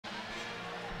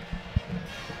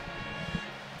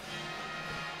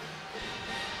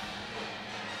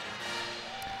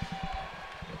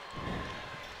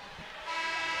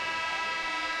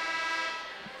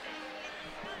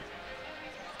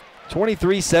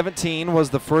23-17 was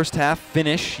the first half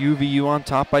finish. UVU on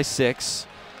top by 6.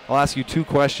 I'll ask you 2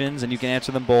 questions, and you can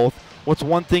answer them both. What's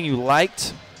one thing you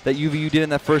liked that UVU did in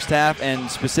that first half,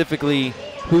 and specifically,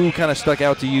 who kind of stuck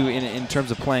out to you in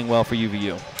terms of playing well for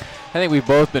UVU? I think we've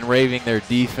both been raving their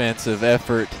defensive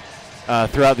effort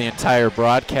throughout the entire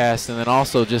broadcast, and then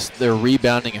also just their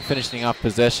rebounding and finishing off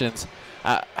possessions.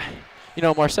 You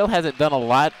know, Marcel hasn't done a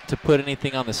lot to put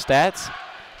anything on the stats,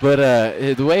 but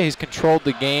the way he's controlled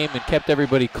the game and kept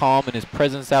everybody calm and his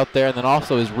presence out there, and then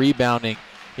also his rebounding,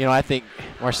 you know, I think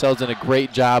Marcel's done a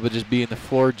great job of just being the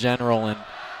floor general and,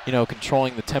 you know,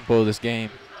 controlling the tempo of this game.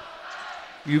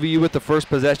 UVU with the first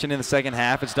possession in the second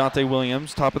half. It's Dante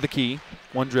Williams, top of the key.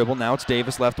 1 dribble. Now it's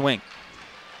Davis, left wing.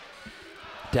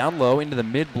 Down low into the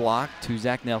mid block to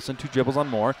Zach Nelson. 2 dribbles on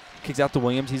Moore. Kicks out to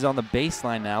Williams. He's on the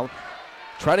baseline now.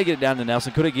 Try to get it down to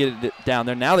Nelson. Couldn't get it down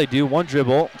there. Now they do. 1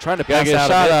 dribble. Trying to pass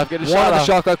out of it. Get a shot off. On the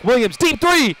shot clock. Williams, deep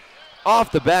 3.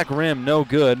 Off the back rim. No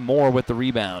good. Moore with the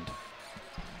rebound.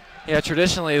 Yeah,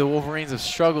 traditionally the Wolverines have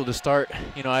struggled to start.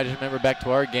 You know, I just remember back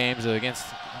to our games against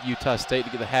Utah State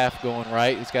to get the half going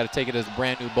right. He's got to take it as a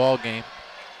brand new ball game.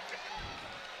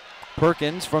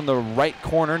 Perkins from the right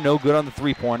corner, no good on the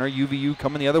 3-pointer. UVU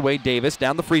coming the other way. Davis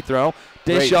down the free throw.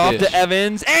 Dish off to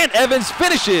Evans, and Evans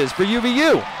finishes for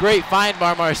UVU. Great find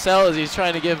by Marcel as he's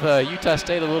trying to give Utah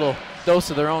State a little dose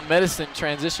of their own medicine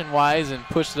transition-wise and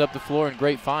pushed it up the floor, and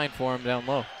great find for him down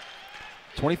low.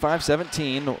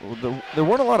 25-17. There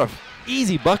weren't a lot of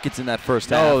easy buckets in that first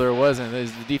half. No, there wasn't. The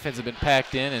defense had been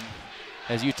packed in, and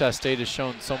as Utah State has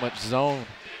shown so much zone.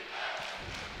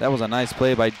 That was a nice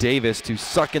play by Davis to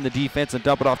suck in the defense and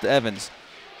dump it off to Evans.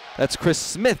 That's Chris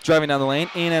Smith driving down the lane,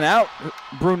 in and out.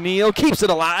 Brunel keeps it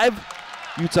alive.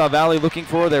 Utah Valley looking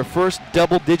for their first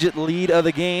double-digit lead of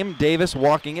the game. Davis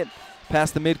walking it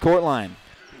past the midcourt line.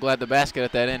 Glad the basket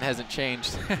at that end hasn't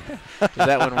changed.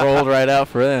 That one rolled right out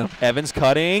for them. Evans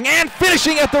cutting and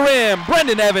finishing at the rim.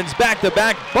 Brendan Evans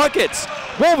back-to-back buckets.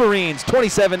 Wolverines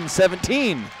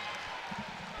 27-17.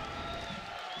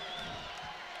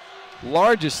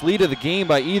 Largest lead of the game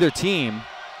by either team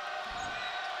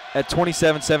at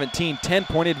 27-17.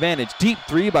 10-point advantage. Deep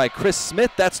 3 by Chris Smith.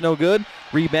 That's no good.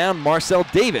 Rebound, Marcel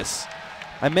Davis.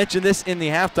 I mentioned this in the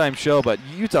halftime show, but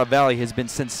Utah Valley has been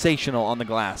sensational on the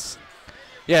glass.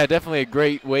 Yeah, definitely a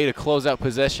great way to close out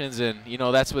possessions, and you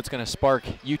know that's what's going to spark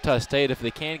Utah State if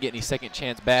they can get any second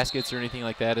chance baskets or anything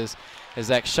like that. As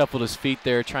Zach shuffled his feet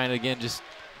there, trying to again just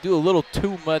do a little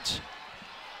too much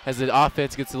as the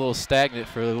offense gets a little stagnant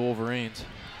for the Wolverines.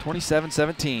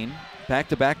 27-17,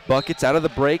 back-to-back buckets out of the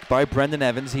break by Brendan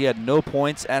Evans. He had no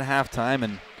points at halftime,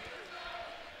 and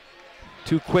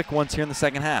 2 quick ones here in the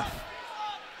second half.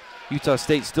 Utah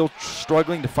State still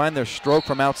struggling to find their stroke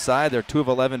from outside. They're 2 of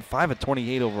 11, 5 of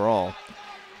 28 overall.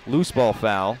 Loose ball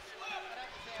foul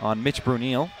on Mitch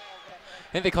Brunel.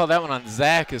 I think they called that one on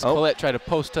Zach as Colette tried to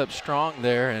post up strong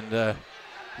there, and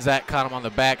Zach caught him on the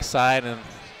backside. And,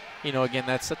 you know, again,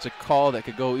 that's such a call that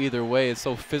could go either way. It's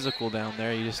so physical down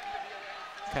there. You just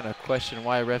kind of question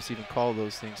why refs even call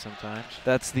those things sometimes.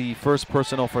 That's the first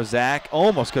personal for Zach.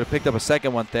 Almost could have picked up a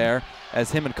second one there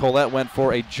as him and Colette went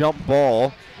for a jump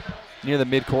ball near the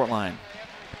midcourt line.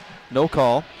 No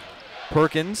call.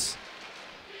 Perkins,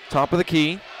 top of the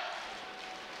key.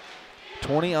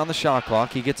 20 on the shot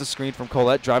clock. He gets a screen from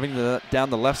Colette, driving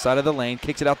down the left side of the lane,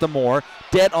 kicks it out to Moore.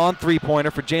 Dead on 3-pointer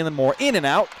for Jalen Moore. In and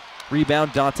out.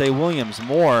 Rebound, Dante Williams.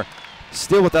 Moore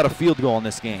still without a field goal in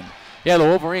this game. Yeah, the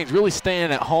Wolverines really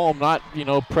staying at home, not, you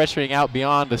know, pressuring out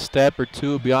beyond a step or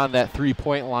two beyond that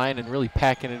 3-point line and really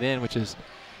packing it in, which is,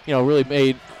 you know, really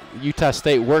made Utah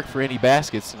State work for any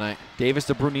baskets tonight. Davis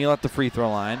to Brunel at the free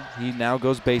throw line. He now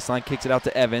goes baseline, kicks it out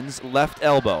to Evans. Left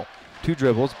elbow. 2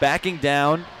 dribbles. Backing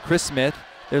down, Chris Smith.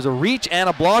 There's a reach and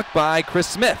a block by Chris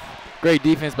Smith. Great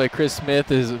defense by Chris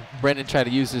Smith as Brendan tried to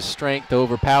use his strength to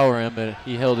overpower him, but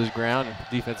he held his ground in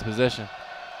defensive possession.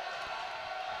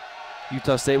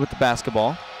 Utah State with the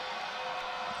basketball.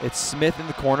 It's Smith in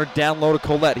the corner, down low to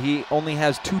Colette. He only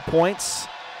has 2 points.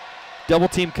 Double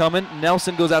team coming.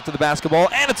 Nelson goes out to the basketball,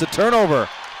 and it's a turnover.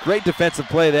 Great defensive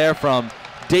play there from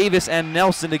Davis and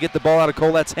Nelson to get the ball out of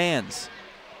Colette's hands.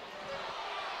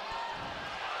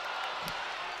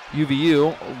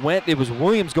 UVU it was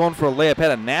Williams going for a layup,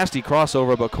 had a nasty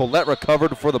crossover, but Colette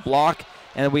recovered for the block,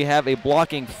 and we have a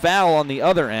blocking foul on the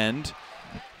other end.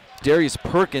 Darius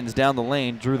Perkins down the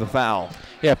lane drew the foul.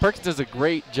 Yeah, Perkins does a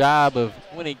great job of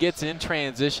when he gets in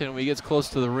transition, when he gets close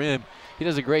to the rim, he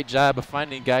does a great job of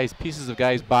finding pieces of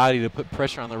guys' body to put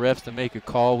pressure on the refs to make a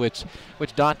call, which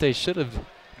Dante should have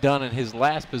done in his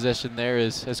last possession there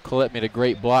as Colette made a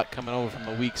great block coming over from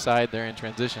the weak side there in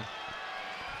transition.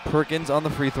 Perkins on the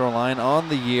free throw line on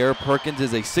the year. Perkins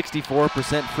is a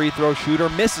 64% free throw shooter,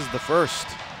 misses the first.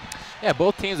 Yeah,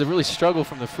 both teams have really struggled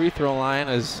from the free throw line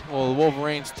as, well, the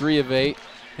Wolverines 3 of 8,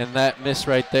 and that miss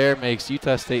right there makes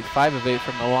Utah State 5 of 8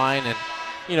 from the line. And,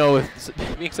 you know,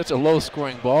 with being such a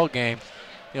low-scoring ball game,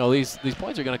 you know, these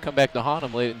points are going to come back to haunt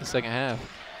them late in the second half.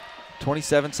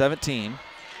 27-17.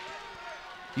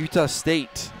 Utah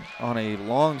State on a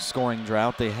long scoring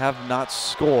drought. They have not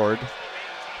scored.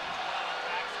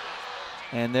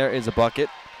 And there is a bucket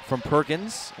from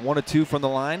Perkins. 1 of 2 from the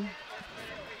line.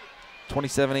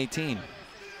 27-18.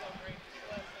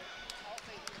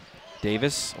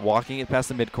 Davis walking it past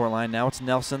the midcourt line. Now it's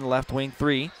Nelson, left wing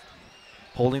 3.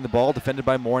 Holding the ball, defended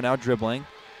by Moore, now dribbling.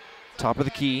 Top of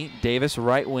the key, Davis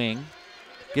right wing.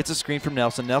 Gets a screen from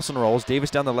Nelson. Nelson rolls.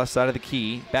 Davis down the left side of the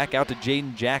key. Back out to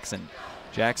Jaden Jackson.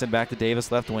 Jackson back to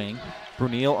Davis, left wing.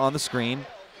 Brunel on the screen.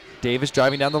 Davis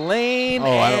driving down the lane,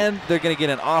 and they're going to get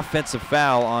an offensive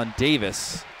foul on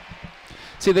Davis.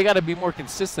 See, they got to be more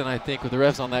consistent, I think, with the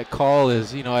refs on that call.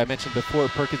 Is, you know, I mentioned before,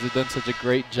 Perkins has done such a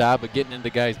great job of getting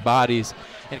into guys' bodies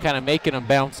and kind of making them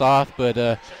bounce off,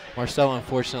 but Marcel,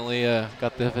 unfortunately,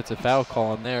 got the offensive foul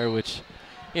call in there, which,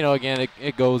 you know, again,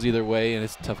 it goes either way, and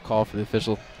it's a tough call for the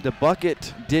official. The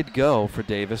bucket did go for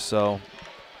Davis, so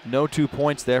no 2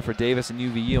 points there for Davis and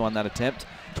UVU on that attempt.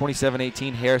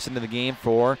 27-18, Harris into the game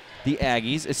for the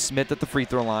Aggies. It's Smith at the free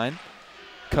throw line.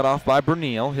 Cut off by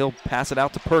Brunel. He'll pass it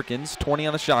out to Perkins. 20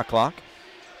 on the shot clock.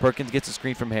 Perkins gets a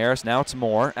screen from Harris. Now it's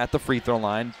Moore at the free throw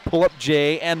line. Pull up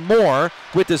Jay, and Moore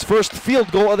with his first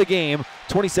field goal of the game.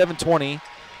 27-20,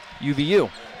 UVU.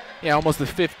 Yeah, almost the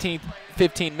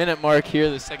 15-minute mark here,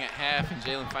 the second half, and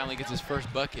Jalen finally gets his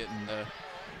first bucket, and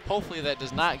hopefully that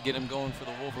does not get him going for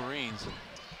the Wolverines.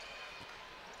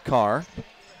 Carr.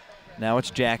 Now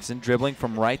it's Jackson dribbling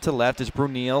from right to left. It's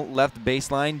Brunel, left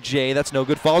baseline. Jay, that's no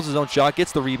good. Follows his own shot,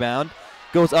 gets the rebound.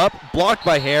 Goes up, blocked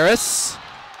by Harris.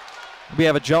 We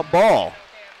have a jump ball.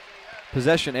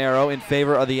 Possession arrow in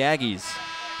favor of the Aggies.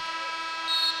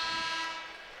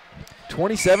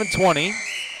 27-20.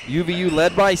 UVU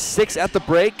led by 6 at the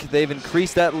break. They've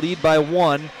increased that lead by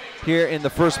 1 here in the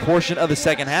first portion of the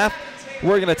second half.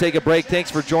 We're going to take a break. Thanks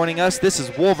for joining us. This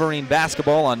is Wolverine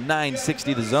basketball on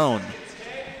 960 The Zone.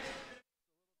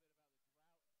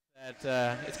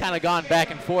 It's kind of gone back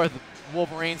and forth.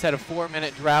 Wolverines had a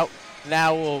 4-minute drought.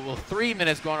 Now 3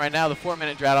 minutes going right now. The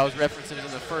 4-minute drought I was referencing is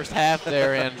in the first half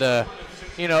there. And,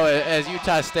 you know, as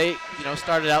Utah State, you know,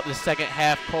 started out the second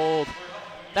half cold,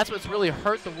 that's what's really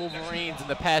hurt the Wolverines in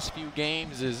the past few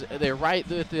games is they're right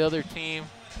with the other team,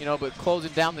 you know, but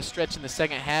closing down the stretch in the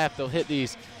second half, they'll hit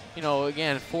these, you know,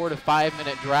 again, 4 to 5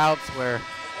 minute droughts where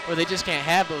they just can't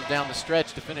have those down the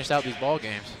stretch to finish out these ball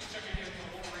games.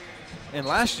 And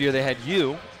last year they had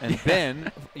you and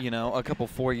Ben, you know, a couple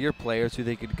 4-year players who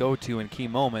they could go to in key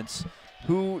moments.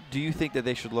 Who do you think that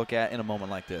they should look at in a moment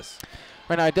like this?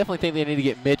 Right now, I definitely think they need to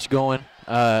get Mitch going,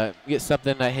 get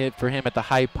something that hit for him at the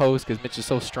high post because Mitch is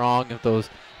so strong with those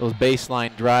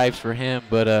baseline drives for him.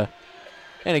 But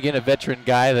and again, a veteran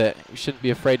guy that shouldn't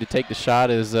be afraid to take the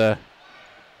shot as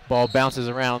ball bounces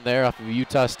around there off of a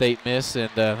Utah State miss, and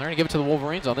they're going to give it to the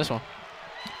Wolverines on this one.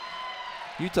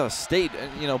 Utah State,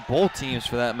 you know, both teams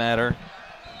for that matter,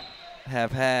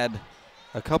 have had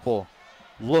a couple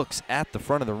looks at the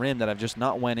front of the rim that have just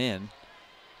not went in.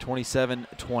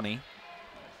 27-20.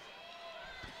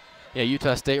 Yeah,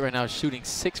 Utah State right now is shooting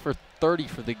 6 for 30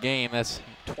 for the game. That's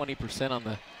 20% on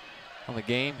the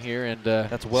game here, and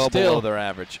that's well below their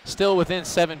average. Still within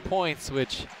 7 points,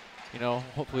 which, you know,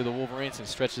 hopefully the Wolverines can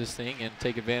stretch this thing and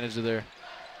take advantage of their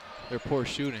poor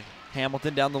shooting.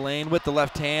 Hamilton down the lane with the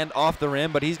left hand off the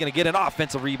rim, but he's going to get an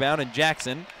offensive rebound, and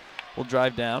Jackson will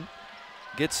drive down.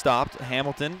 Gets stopped.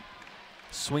 Hamilton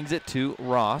swings it to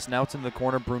Ross. Now it's in the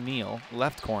corner, Brunel,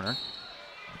 left corner.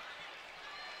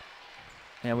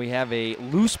 And we have a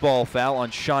loose ball foul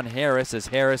on Sean Harris as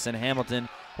Harris and Hamilton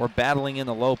were battling in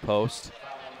the low post.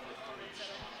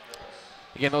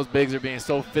 Again, those bigs are being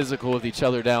so physical with each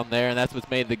other down there, and that's what's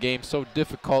made the game so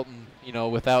difficult, and, you know,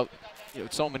 without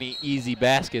so many easy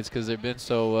baskets because they've been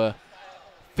so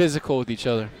physical with each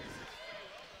other.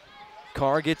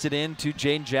 Carr gets it in to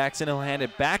Jaden Jackson. He'll hand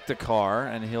it back to Carr,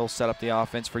 and he'll set up the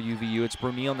offense for UVU. It's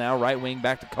Brunel now, right wing,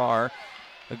 back to Carr.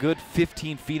 A good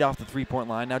 15 feet off the three-point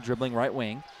line, now dribbling right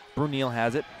wing. Brunel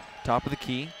has it, top of the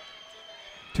key.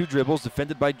 2 dribbles,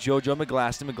 defended by JoJo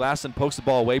McGlaston. McGlaston pokes the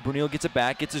ball away. Brunel gets it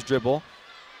back, gets his dribble.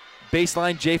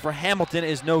 Baseline J for Hamilton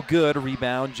is no good.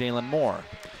 Rebound, Jalen Moore.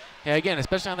 Yeah, again,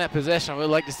 especially on that possession, I would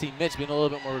like to see Mitch being a little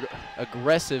bit more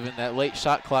aggressive in that late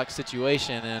shot clock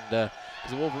situation, and because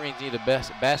the Wolverines need a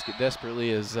basket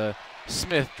desperately as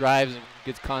Smith drives and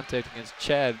gets contact against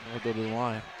Chad, and will go to the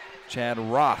line. Chad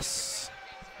Ross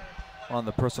on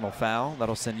the personal foul.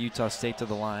 That'll send Utah State to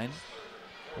the line.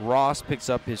 Ross picks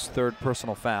up his 3rd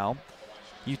personal foul.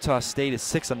 Utah State is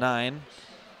 6 of 9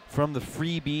 from the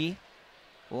freebie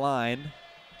line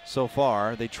so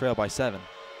far. They trail by 7.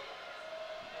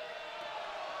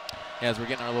 As we're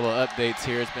getting our little updates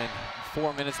here, it's been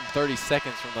 4 minutes and 30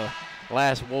 seconds from the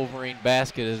last Wolverine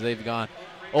basket as they've gone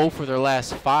 0 for their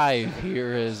last 5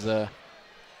 here as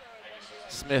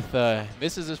Smith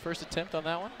misses his first attempt on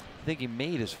that one. I think he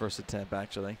made his first attempt,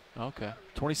 actually. Okay.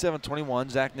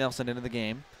 27-21, Zach Nelson into the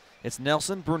game. It's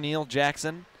Nelson, Brunel,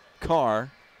 Jackson,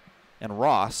 Carr, and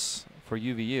Ross for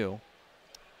UVU.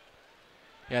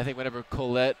 Yeah, I think whenever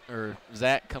Colette or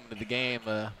Zach come into the game,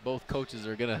 both coaches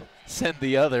are going to send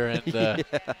the other, and yeah.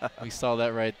 we saw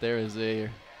that right there as they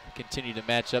continue to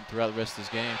match up throughout the rest of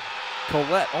this game.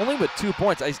 Colette only with 2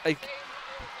 points.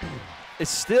 It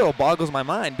still boggles my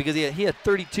mind because he had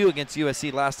 32 against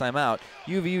USC last time out.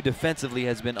 UVU defensively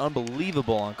has been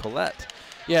unbelievable on Colette.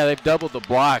 Yeah, they've doubled the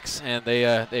blocks, and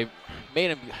they've made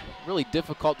him really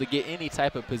difficult to get any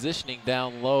type of positioning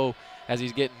down low as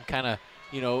he's getting kind of,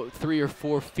 3 or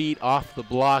 4 feet off the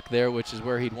block there, which is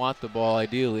where he'd want the ball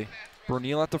ideally.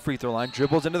 Brunel at the free throw line,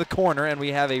 dribbles into the corner, and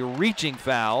we have a reaching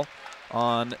foul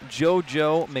on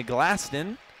JoJo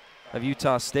McGlaston of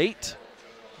Utah State.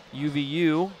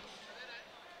 UVU,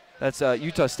 that's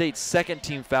Utah State's 2nd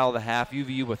team foul of the half,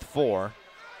 UVU with 4.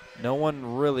 No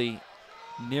one really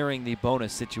nearing the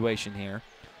bonus situation here.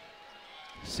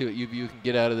 See what UVU can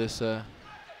get out of this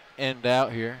end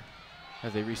out here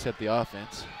as they reset the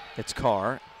offense. It's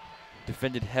Carr,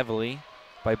 defended heavily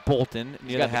by Bolton He's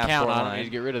near got the half count court on line. him. He needs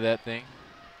to get rid of that thing.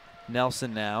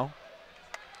 Nelson now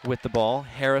with the ball.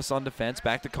 Harris on defense.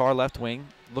 Back to Carr, left wing.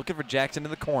 Looking for Jackson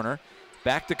in the corner.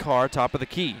 Back to Carr, top of the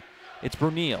key. It's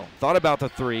Brunel. Thought about the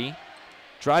 3.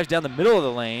 Drives down the middle of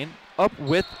the lane. Up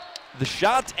with the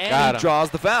shot, and he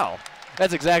draws the foul.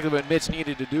 That's exactly what Mitch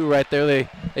needed to do right there.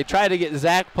 They tried to get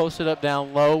Zach posted up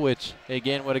down low, which,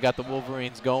 again, would have got the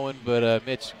Wolverines going. But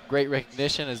Mitch, great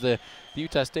recognition as the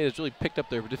Utah State has really picked up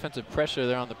their defensive pressure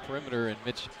there on the perimeter, and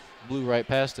Mitch blew right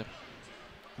past him.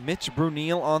 Mitch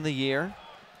Brunel on the year,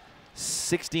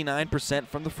 69%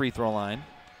 from the free throw line.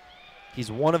 He's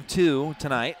 1 of 2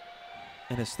 tonight,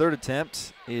 and his 3rd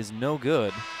attempt is no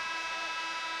good.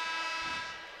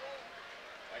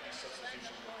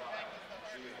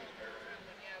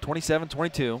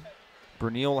 (27-22).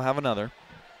 Brunel will have another.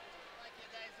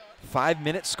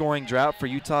 5-minute scoring drought for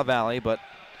Utah Valley, but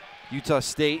Utah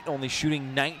State only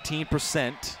shooting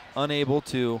 19%, unable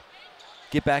to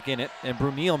get back in it. And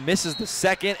Brunel misses the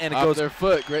 2nd, and it off goes their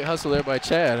foot. Great hustle there by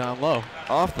Chad on low.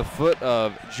 Off the foot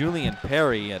of Julian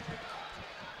Perry, and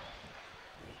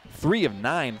 3 of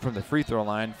 9 from the free throw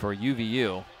line for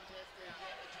UVU.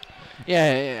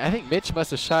 Yeah, I think Mitch must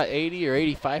have shot 80 or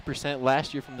 85%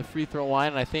 last year from the free throw line,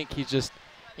 and I think he just,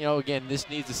 again, this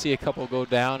needs to see a couple go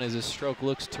down as his stroke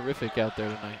looks terrific out there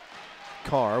tonight.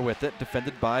 Carr with it,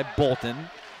 defended by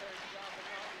Bolton.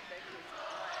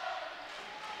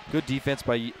 Good defense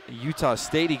by Utah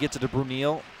State. He gets it to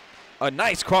Brunel. A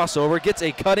nice crossover, gets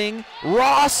a cutting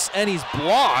Ross, and he's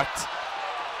blocked.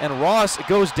 And Ross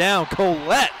goes down.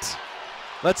 Colette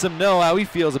lets him know how he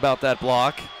feels about that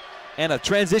block. And a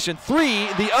transition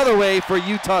 3 the other way for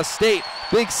Utah State.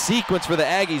 Big sequence for the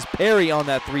Aggies. Perry on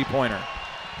that 3-pointer.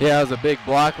 Yeah, it was a big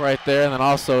block right there, and then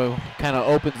also kind of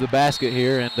opens the basket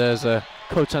here. And as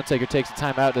Coach Hunsaker takes the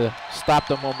time out to stop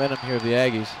the momentum here of the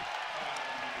Aggies.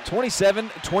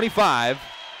 27-25.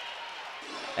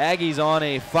 Aggies on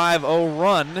a 5-0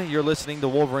 run. You're listening to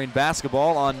Wolverine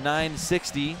basketball on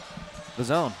 960 The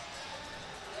Zone.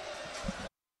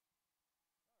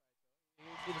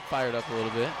 Getting fired up a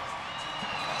little bit.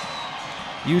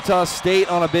 Utah State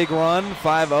on a big run,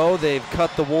 5-0. They've cut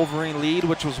the Wolverine lead,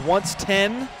 which was once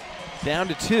 10, down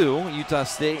to 2. Utah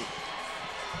State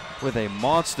with a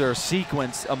monster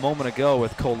sequence a moment ago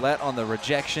with Colette on the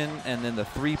rejection, and then the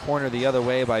 3-pointer the other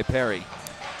way by Perry.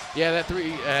 Yeah, that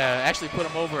 3 actually put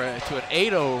them over to an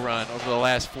 8-0 run over the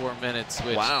last 4 minutes.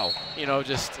 Which, wow.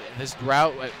 Just this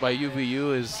drought by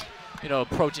UVU is,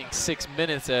 approaching 6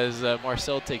 minutes as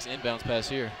Marcel takes inbounds pass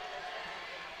here.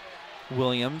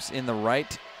 Williams in the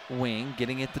right wing,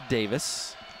 getting it to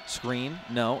Davis. Screen,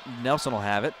 no. Nelson will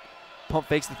have it. Pump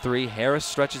fakes the 3. Harris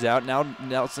stretches out. Now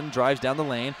Nelson drives down the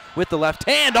lane with the left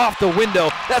hand off the window.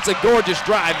 That's a gorgeous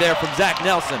drive there from Zach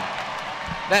Nelson.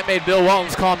 That made Bill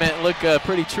Walton's comment look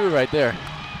pretty true right there.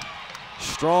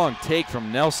 Strong take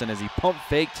from Nelson as he pump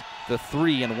faked the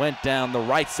 3 and went down the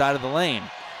right side of the lane.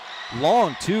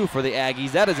 Long 2 for the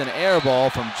Aggies. That is an air ball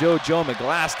from JoJo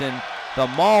McGlaston. The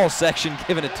mall section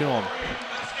giving it to him.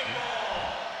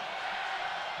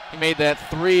 He made that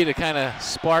three to kind of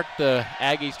spark the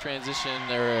Aggies transition,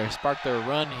 or spark their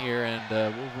run here,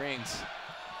 and Wolverines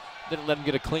didn't let him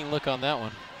get a clean look on that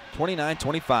one.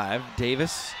 29-25,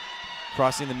 Davis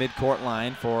crossing the midcourt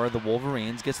line for the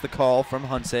Wolverines. Gets the call from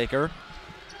Hunsaker.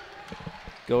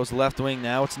 Goes left wing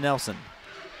now, it's Nelson.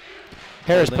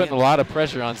 Harris putting a lot of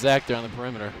pressure on Zach there on the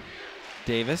perimeter.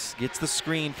 Davis gets the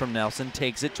screen from Nelson,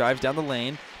 takes it, drives down the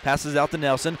lane, passes out to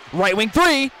Nelson. Right wing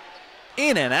three,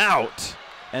 in and out.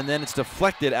 And then it's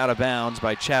deflected out of bounds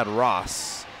by Chad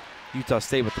Ross. Utah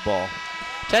State with the ball.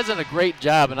 Chad's done a great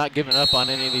job of not giving up on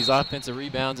any of these offensive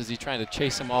rebounds as he's trying to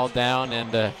chase them all down.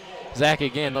 And Zach,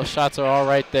 again, those shots are all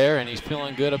right there, and he's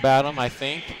feeling good about them, I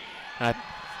think.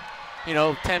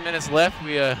 10 minutes left.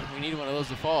 We need one of those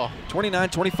to fall.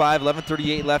 29-25,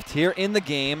 11:38 left here in the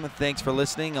game. Thanks for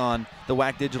listening on the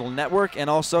WAC Digital Network and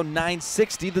also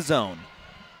 960 The Zone.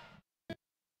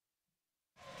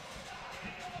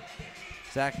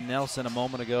 Zach Nelson a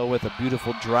moment ago with a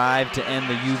beautiful drive to end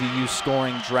the UVU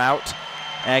scoring drought.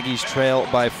 Aggies trail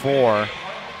by 4.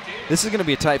 This is going to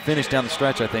be a tight finish down the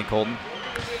stretch, I think, Holden.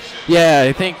 Yeah,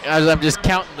 I think as I'm just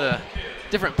counting the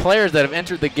different players that have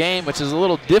entered the game, which is a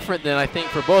little different than I think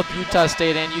for both Utah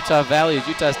State and Utah Valley, as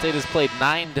Utah State has played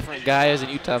 9 different guys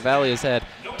and Utah Valley has had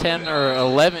 10 or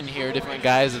 11 here different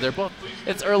guys. They're both,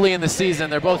 it's early in the season,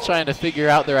 they're both trying to figure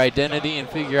out their identity and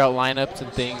figure out lineups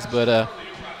and things, but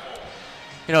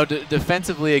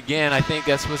defensively, again, I think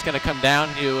that's what's going to come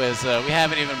down to is we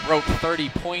haven't even broke 30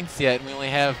 points yet. We only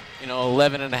have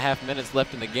 11 and a half minutes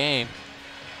left in the game,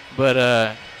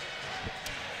 but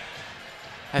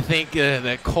I think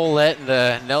that Colette and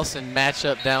the Nelson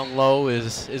matchup down low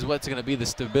is what's going to be the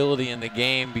stability in the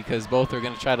game, because both are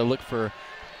going to try to look for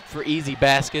easy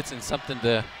baskets and something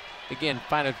to, again,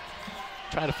 try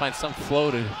to find some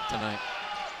flow tonight.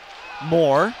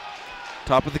 Moore,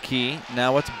 top of the key.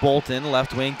 Now it's Bolton,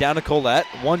 left wing, down to Colette.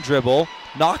 One dribble,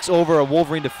 knocks over a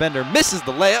Wolverine defender, misses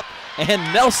the layup, and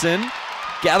Nelson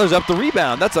gathers up the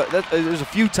rebound. There's a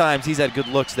few times he's had good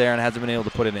looks there and hasn't been able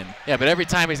to put it in. Yeah, but every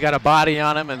time he's got a body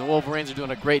on him, and the Wolverines are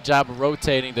doing a great job of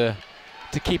rotating to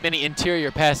keep any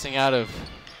interior passing out of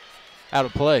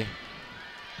play.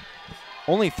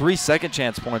 Only 3 second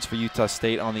chance points for Utah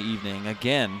State on the evening.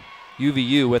 Again,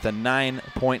 UVU with a 9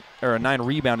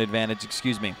 rebound advantage,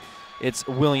 excuse me. It's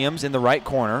Williams in the right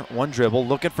corner, one dribble,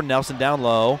 looking for Nelson down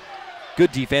low.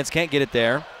 Good defense, can't get it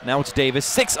there. Now it's Davis,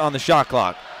 6 on the shot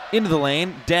clock. Into the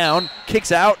lane, down,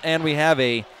 kicks out, and we have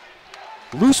a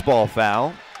loose ball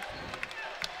foul.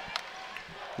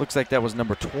 Looks like that was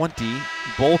number 20,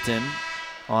 Bolton,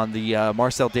 on the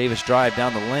Marcel Davis drive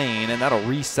down the lane, and that'll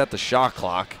reset the shot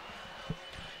clock.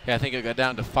 Yeah, I think it got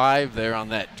down to 5 there on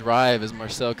that drive as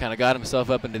Marcel kind of got himself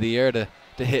up into the air to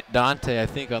hit Dante, I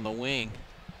think, on the wing.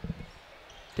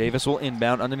 Davis will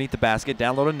inbound underneath the basket,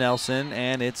 down low to Nelson,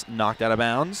 and it's knocked out of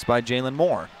bounds by Jalen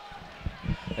Moore.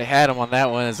 They had him on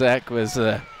that one as Zach was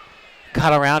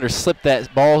caught around or slipped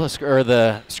that ball or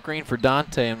the screen for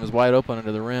Dante and was wide open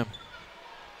under the rim.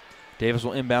 Davis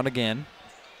will inbound again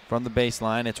from the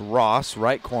baseline. It's Ross,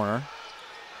 right corner.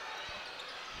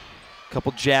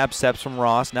 Couple jab steps from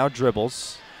Ross, now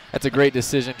dribbles. That's a great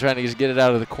decision, trying to just get it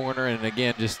out of the corner and,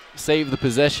 again, just save the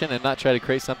possession and not try to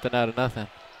create something out of nothing.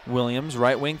 Williams,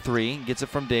 right wing 3, gets it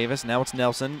from Davis. Now it's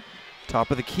Nelson, top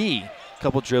of the key.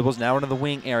 Couple dribbles, now into the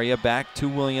wing area, back to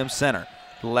Williams center.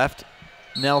 Left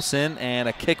Nelson, and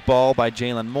a kickball by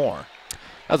Jalen Moore.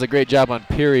 That was a great job on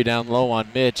Peary down low on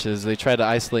Mitch as they tried to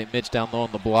isolate Mitch down low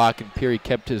on the block, and Peary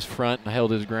kept his front and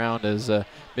held his ground as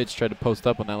Mitch tried to post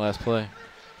up on that last play.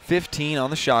 15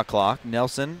 on the shot clock.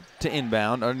 Nelson to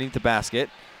inbound underneath the basket.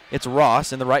 It's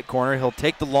Ross in the right corner. He'll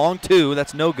take the long 2.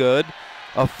 That's no good.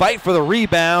 A fight for the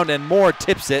rebound, and Moore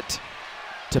tips it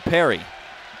to Perry.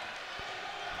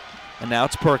 And now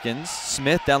it's Perkins.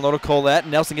 Smith down low to Colette.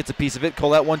 Nelson gets a piece of it.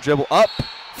 Colette, one dribble up,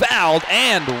 fouled,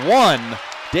 and one.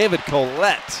 David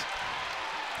Colette.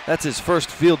 That's his first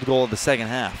field goal of the second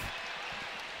half.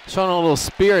 Showing a little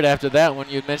spirit after that one.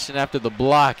 You had mentioned after the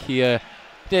block, he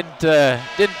didn't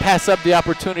pass up the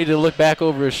opportunity to look back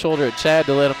over his shoulder at Chad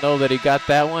to let him know that he got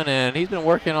that one, and he's been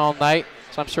working all night,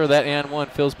 so I'm sure that and one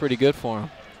feels pretty good for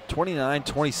him.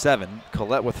 29-27.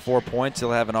 Colette with 4 points.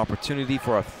 He'll have an opportunity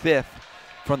for a 5th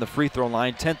from the free throw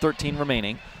line. 10:13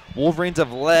 remaining. Wolverines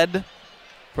have led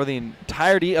for the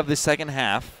entirety of the second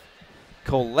half.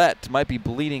 Colette might be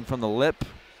bleeding from the lip,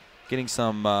 getting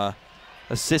some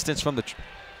assistance from the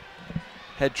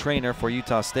head trainer for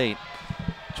Utah State.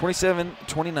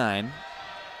 27-29.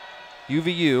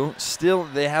 UVU still,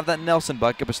 they have that Nelson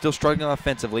bucket, but still struggling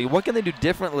offensively. What can they do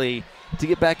differently to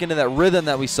get back into that rhythm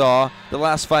that we saw the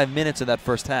last 5 minutes of that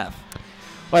first half?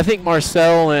 Well, I think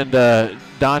Marcel and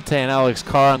Dante and Alex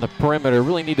Carr on the perimeter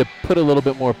really need to put a little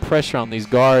bit more pressure on these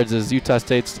guards, as Utah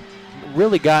State's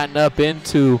really gotten up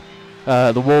into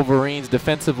the Wolverines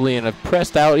defensively and have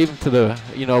pressed out even to the,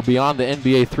 beyond the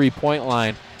NBA three-point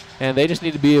line. And they just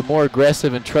need to be more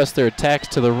aggressive and trust their attacks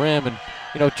to the rim and,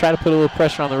 try to put a little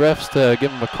pressure on the refs to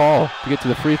give them a call to get to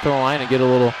the free throw line and get a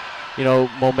little,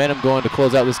 momentum going to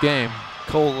close out this game.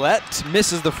 Colette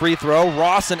misses the free throw.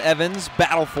 Ross and Evans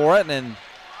battle for it and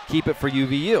keep it for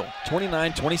UVU.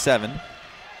 29-27.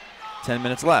 10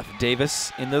 minutes left.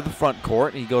 Davis into the front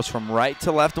court. He goes from right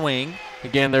to left wing.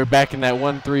 Again, they're back in that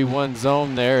 1-3-1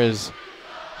 zone there. Is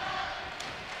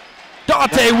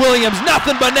Dante Williams,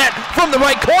 nothing but net from the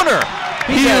right corner.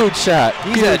 Huge shot.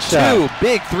 He's had two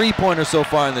big three-pointers so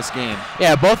far in this game.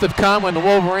 Yeah, both have come when the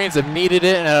Wolverines have needed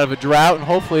it and out of a drought, and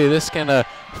hopefully this can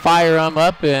fire them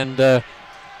up, and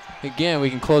again, we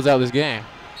can close out this game.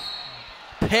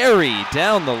 Perry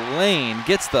down the lane,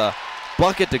 gets the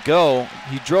bucket to go.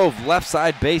 He drove left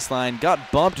side baseline,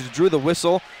 got bumped, drew the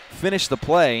whistle, finished the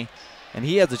play, and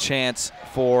he has a chance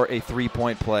for a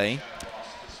three-point play.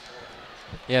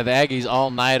 Yeah, the Aggies all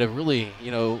night have really,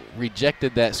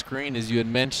 rejected that screen, as you had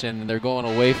mentioned, and they're going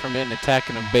away from it and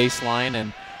attacking them baseline,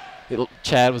 and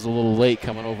Chad was a little late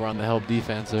coming over on the help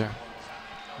defense there.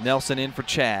 Nelson in for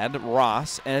Chad,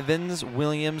 Ross, Evans,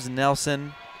 Williams,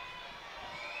 Nelson,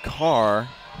 Carr,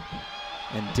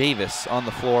 and Davis on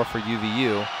the floor for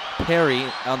UVU. Perry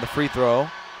on the free throw,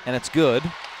 and it's good.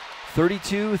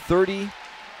 32-31,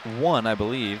 I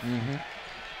believe. Mm-hmm.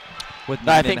 With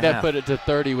I think that put it to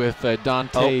 30 with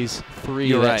Dante's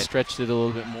three. That right. Stretched it a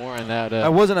little bit more. And that. I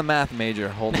wasn't a math major,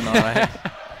 holding on.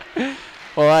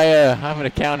 Well, I'm an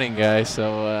accounting guy,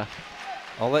 so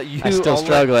I'll let you. I still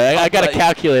struggle. I got a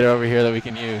calculator over here that we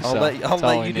can use. I'll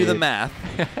let you do the math.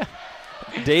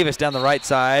 Davis down the right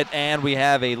side, and we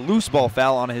have a loose ball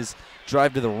foul on his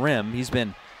drive to the rim. He's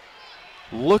been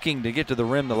looking to get to the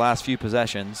rim the last few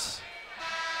possessions.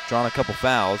 Drawn a couple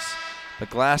fouls. But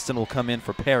Glaston will come in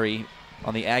for Perry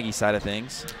on the Aggie side of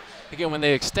things. Again, when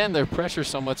they extend their pressure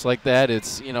so much like that,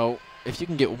 it's, if you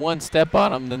can get one step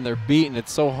on them, then they're beaten.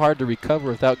 It's so hard to recover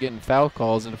without getting foul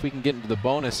calls. And if we can get into the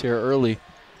bonus here early,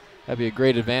 that'd be a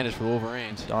great advantage for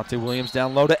Wolverines. Dante Williams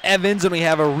down low to Evans, and we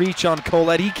have a reach on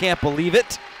Colette. He can't believe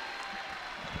it.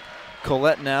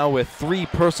 Colette now with 3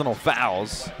 personal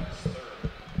fouls.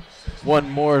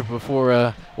 One more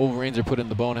before Wolverines are put in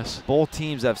the bonus. Both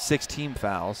teams have 6 team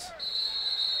fouls.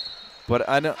 But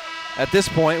I know at this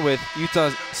point, with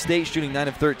Utah State shooting 9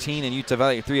 of 13 and Utah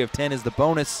Valley 3 of 10, is the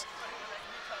bonus,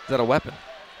 is that a weapon?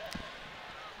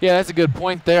 Yeah, that's a good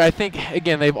point there. I think,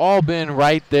 again, they've all been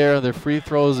right there. Their free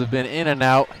throws have been in and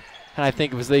out. And I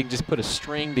think if they can just put a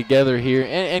string together here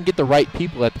and get the right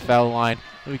people at the foul line,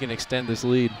 we can extend this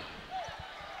lead.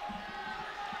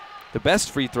 The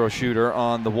best free throw shooter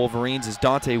on the Wolverines is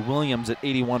Dante Williams at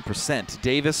 81%.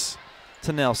 Davis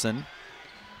to Nelson.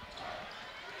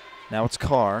 Now it's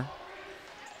Carr.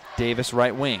 Davis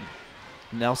right wing.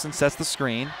 Nelson sets the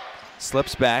screen.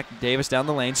 Slips back. Davis down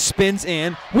the lane. Spins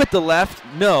in with the left.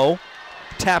 No.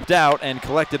 Tapped out and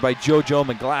collected by JoJo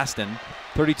McGlaston.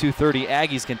 32-30.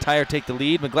 Aggies can tie or take the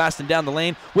lead. McGlaston down the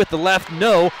lane with the left.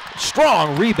 No.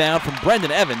 Strong rebound from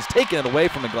Brendan Evans, taking it away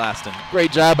from McGlaston.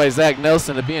 Great job by Zach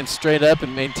Nelson of being straight up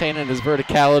and maintaining his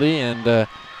verticality. And,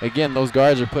 again, those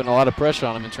guards are putting a lot of pressure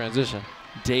on him in transition.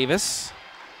 Davis,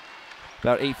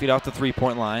 about 8 feet off the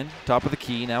three-point line. Top of the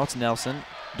key. Now it's Nelson,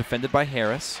 defended by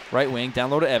Harris. Right wing, down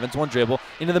low to Evans. One dribble,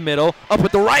 into the middle. Up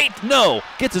with the right. No.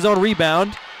 Gets his own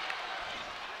rebound.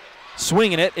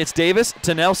 Swinging it. It's Davis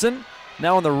to Nelson.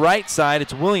 Now on the right side,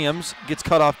 it's Williams. Gets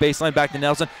cut off baseline, back to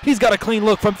Nelson. He's got a clean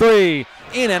look from 3.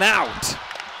 In and out.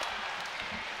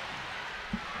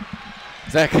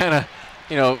 Zach kind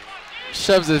of,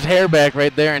 shoves his hair back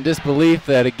right there in disbelief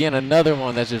that, again, another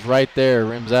one that's just right there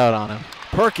rims out on him.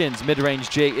 Perkins, mid-range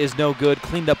J is no good.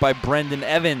 Cleaned up by Brendan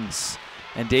Evans.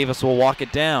 And Davis will walk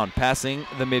it down, passing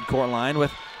the midcourt line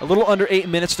with a little under 8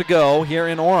 minutes to go here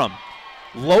in Orem.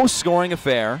 Low-scoring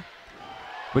affair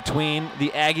between the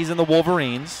Aggies and the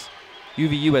Wolverines.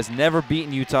 UVU has never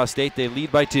beaten Utah State. They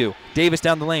lead by 2. Davis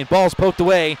down the lane. Ball's poked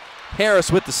away.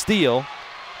 Harris with the steal.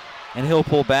 And he'll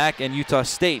pull back, and Utah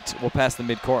State will pass the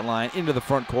midcourt line into the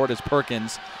front court as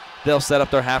Perkins. They'll set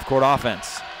up their half-court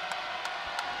offense.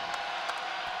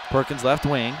 Perkins left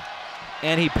wing.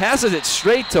 And he passes it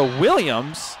straight to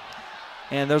Williams.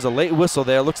 And there's a late whistle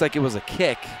there. Looks like it was a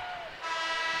kick.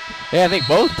 Yeah, I think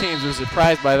both teams were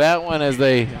surprised by that one, as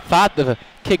they thought the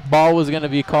kick ball was going to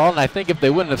be called. And I think if they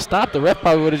wouldn't have stopped, the ref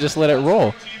probably would have just let it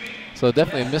roll. So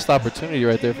definitely a missed opportunity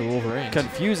right there for the Wolverines.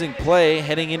 Confusing play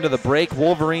heading into the break.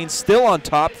 Wolverines still on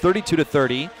top,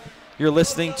 32-30. You're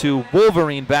listening to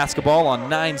Wolverine basketball on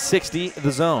 960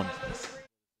 The Zone.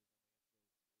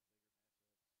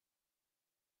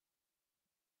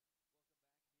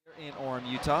 In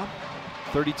Orem, Utah,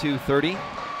 32-30.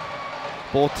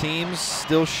 Both teams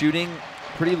still shooting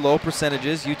pretty low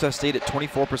percentages. Utah State at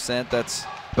 24%. That's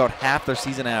about half their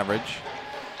season average.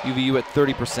 UVU at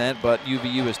 30%, but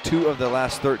UVU is 2 of the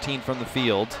last 13 from the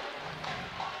field.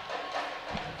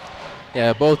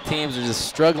 Yeah, both teams are just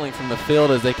struggling from the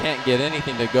field as they can't get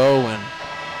anything to go. And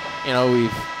you know,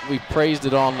 we've praised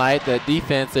it all night. That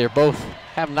defense, they both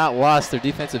have not lost their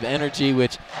defensive energy,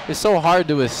 which is so hard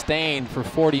to sustain for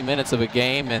 40 minutes of a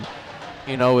game. And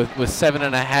you know, with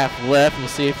 7.5 left, we'll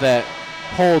see if that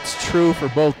holds true for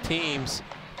both teams.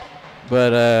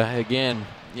 But again,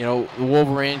 you know, the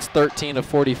Wolverines 13 of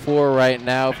 44 right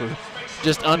now for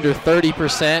just under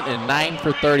 30%, and 9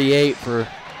 for 38 for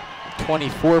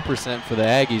 24% for the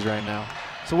Aggies right now.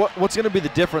 So what's going to be the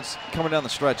difference coming down the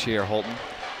stretch here, Holton?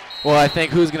 Well, I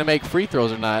think who's going to make free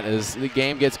throws or not as the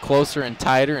game gets closer and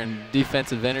tighter and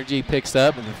defensive energy picks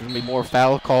up, and there's going to be more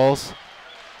foul calls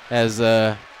as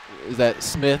is that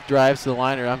Smith drives to the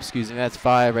line, or excuse me, that's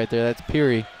 5 right there. That's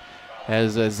Peary,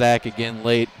 as Zach again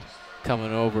late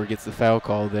coming over gets the foul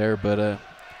call there. But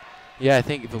yeah, I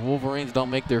think if the Wolverines don't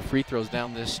make their free throws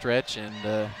down this stretch and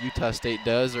Utah State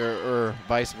does, or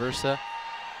vice versa,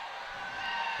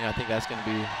 yeah, I think that's going to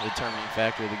be the determining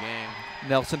factor of the game.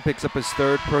 Nelson picks up his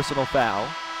 3rd personal foul.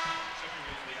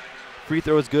 Free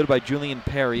throw is good by Julian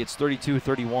Perry. It's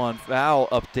 32-31. Foul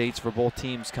updates for both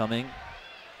teams coming.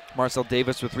 Marcel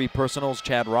Davis with 3 personals,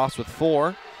 Chad Ross with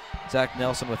 4, Zach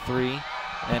Nelson with 3,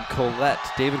 and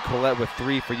David Collette with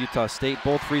 3 for Utah State.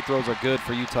 Both free throws are good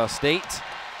for Utah State.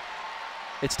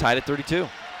 It's tied at 32.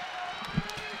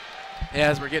 Yeah,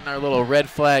 as we're getting our little red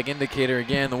flag indicator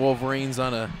again, the Wolverines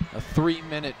on a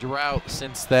 3-minute drought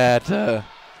since that,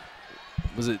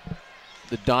 was it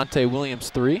the Dante Williams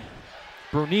 3?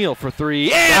 Brunel for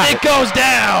 3, and it goes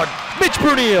down! Mitch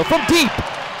Brunel from deep!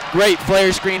 Great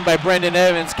flare screen by Brendan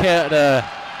Evans,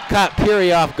 caught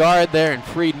Peary off guard there and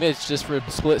freed Mitch just for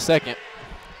a split second.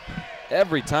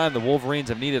 Every time the Wolverines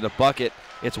have needed a bucket,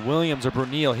 it's Williams or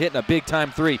Brunel hitting a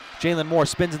big-time 3. Jalen Moore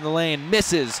spins in the lane,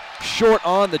 misses, short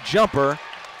on the jumper,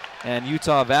 and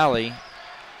Utah Valley.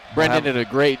 Brendan did a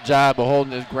great job of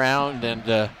holding his ground,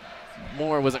 and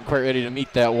Moore wasn't quite ready to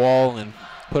meet that wall and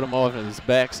put him off his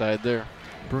backside there.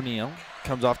 Brunel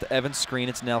comes off the Evans screen.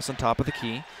 It's Nelson, top of the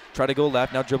key. Try to go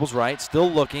left, now dribbles right,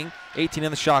 still looking. 18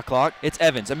 on the shot clock. It's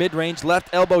Evans, a mid-range left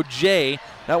elbow J.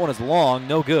 That one is long,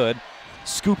 no good.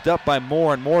 Scooped up by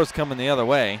Moore, and Moore's coming the other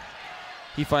way.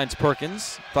 He finds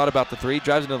Perkins, thought about the 3,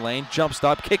 drives into the lane, jump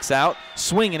stop, kicks out,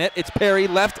 swinging it. It's Perry,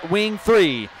 left wing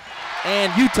 3.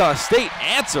 And Utah State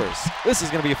answers. This is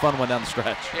going to be a fun one down the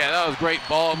stretch. Yeah, that was great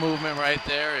ball movement right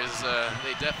there.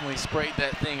 They definitely sprayed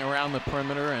that thing around the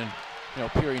perimeter, and you know,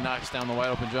 Peary knocks down the wide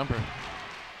open jumper.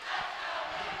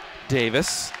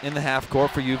 Davis in the half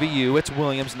court for UVU. It's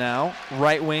Williams now.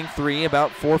 Right wing 3,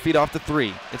 about 4 feet off the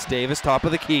 3. It's Davis, top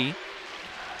of the key.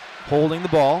 Holding the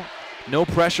ball. No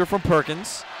pressure from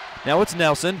Perkins. Now it's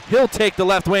Nelson. He'll take the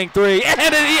left wing 3,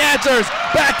 and he answers.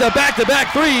 Back-to-back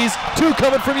 3s. 2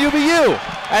 coming from UVU.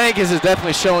 I think this is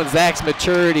definitely showing Zach's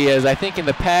maturity, as I think in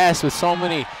the past with so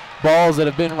many balls that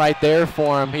have been right there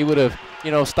for him, he would have, you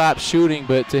know, stopped shooting.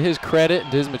 But to his credit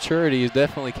and to his maturity, he's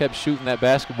definitely kept shooting that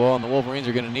basketball, and the Wolverines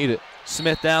are going to need it.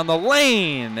 Smith down the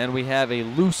lane, and we have a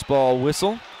loose ball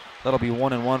whistle. That'll be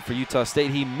 1-1 for Utah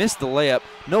State. He missed the layup.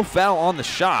 No foul on the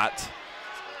shot.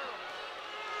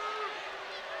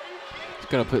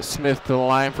 Going to put Smith to the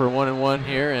line for 1-1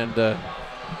 here, and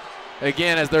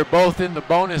again, as they're both in the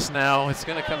bonus now, it's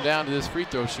going to come down to this free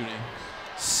throw shooting.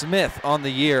 Smith on the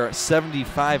year,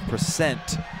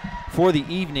 75% for the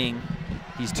evening.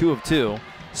 He's 2 of 2.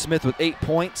 Smith with 8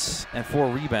 points and 4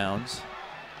 rebounds.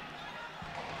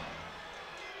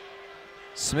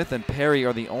 Smith and Perry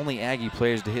are the only Aggie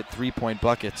players to hit 3-point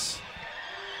buckets.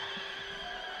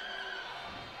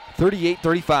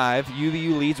 38-35,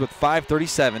 UVU leads with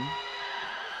 5:37.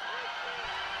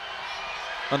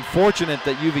 Unfortunate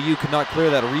that UVU could not clear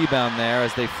that rebound there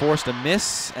as they forced a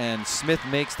miss, and Smith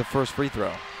makes the first free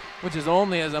throw. Which is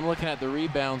only, as I'm looking at the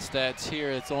rebound stats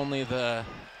here, it's only the,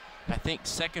 I think,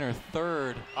 second or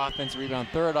third offensive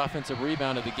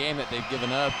rebound of the game that they've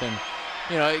given up. And,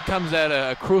 you know, it comes at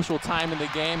a crucial time in the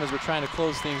game as we're trying to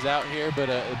close things out here, but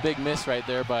a big miss right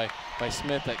there by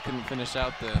Smith that couldn't finish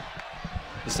out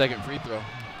the second free throw.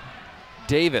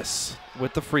 Davis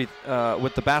with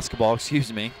the basketball,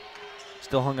 excuse me.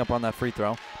 Still hung up on that free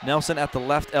throw. Nelson at the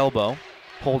left elbow,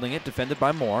 holding it, defended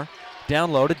by Moore.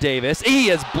 Down low to Davis. He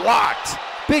is blocked.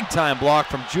 Big time block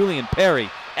from Julian Perry.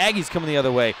 Aggies coming the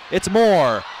other way. It's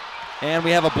Moore. And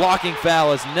we have a blocking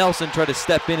foul as Nelson tried to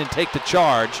step in and take the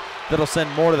charge. That'll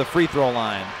send Moore to the free throw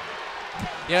line.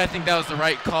 Yeah, I think that was the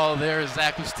right call there.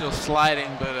 Zach was still sliding,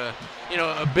 but you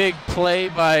know, a big play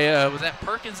by, was that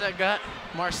Perkins that got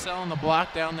Marcel on the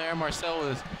block down there? Marcel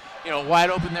was, you know, wide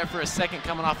open there for a second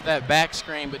coming off of that back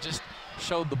screen, but just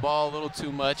showed the ball a little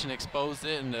too much and exposed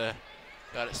it, and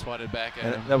got it swatted back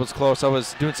at him. That was close. I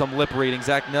was doing some lip reading.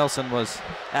 Zach Nelson was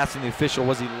asking the official,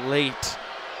 was he late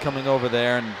coming over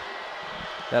there, and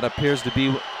that appears to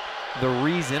be the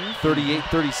reason.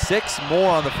 38-36, Moore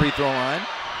on the free throw line.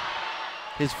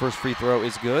 His first free throw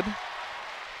is good.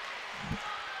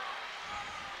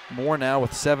 Moore now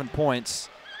with 7 points.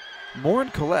 Moore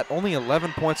and Collette only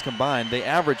 11 points combined. They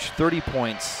average 30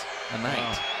 points a night.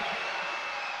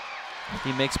 Wow.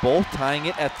 He makes both, tying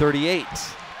it at 38.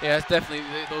 Yeah, it's definitely,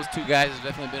 those two guys have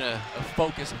definitely been a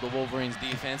focus of the Wolverines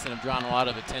defense and have drawn a lot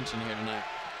of attention here tonight.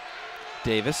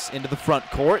 Davis into the front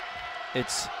court.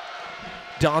 It's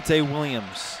Dante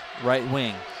Williams, right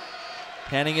wing.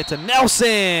 Handing it to Nelson,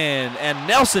 and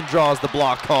Nelson draws the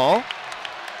block call.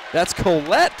 That's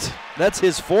Collette. That's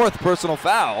his fourth personal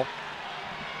foul.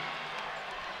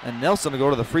 And Nelson will go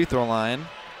to the free throw line.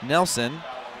 Nelson,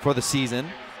 for the season,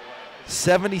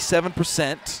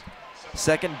 77%,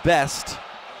 second best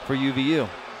for UVU.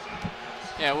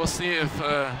 Yeah, we'll see if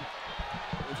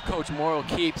Coach Morrow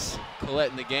keeps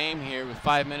Collette in the game here with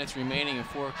 5 minutes remaining and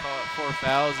four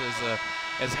fouls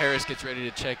as Harris gets ready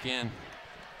to check in.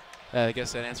 I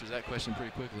guess that answers that question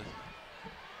pretty quickly.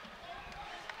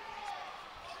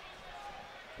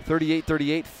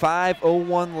 38-38,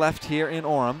 5:01 left here in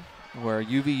Orem, where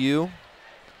UVU,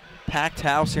 packed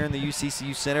house here in the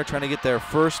UCCU Center, trying to get their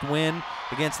first win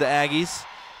against the Aggies.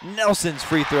 Nelson's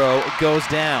free throw goes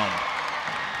down.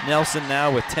 Nelson now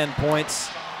with 10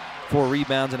 points, 4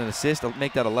 rebounds and an assist. I'll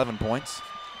make that 11 points.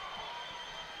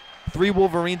 3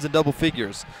 Wolverines in double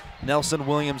figures, Nelson,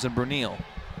 Williams, and Brunel.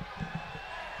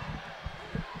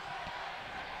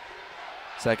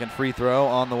 Second free throw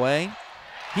on the way.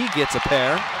 He gets a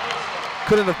pair.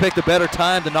 Couldn't have picked a better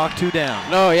time to knock 2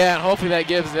 down. No, yeah, and hopefully that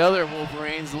gives the other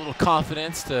Wolverines a little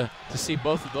confidence to see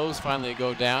both of those finally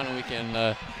go down, and we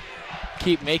can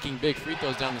keep making big free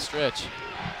throws down the stretch.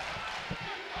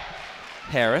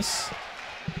 Harris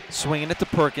swinging it to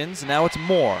Perkins. Now it's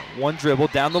Moore. One dribble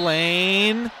down the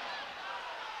lane.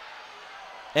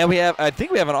 And we have, I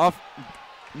think we have an off.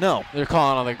 No. They're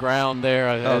calling on the ground there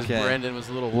as Okay. Brendan was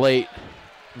a little late.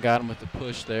 Got him with the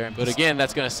push there. But again,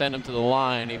 that's going to send him to the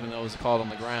line, even though it was called on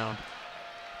the ground.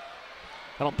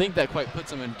 I don't think that quite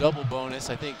puts him in double bonus.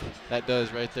 I think that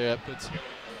does right there. That puts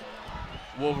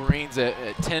Wolverines at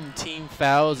 10 team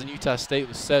fouls, and Utah State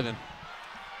with 7.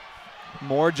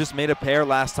 Moore just made a pair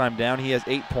last time down. He has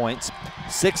 8 points,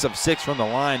 6 of 6 from the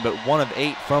line, but 1 of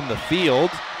 8 from the field.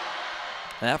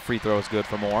 That free throw is good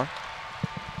for Moore.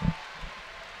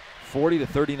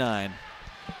 40-39.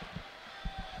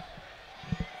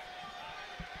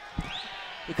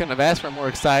 We couldn't have asked for a more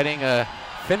exciting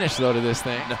finish, though, to this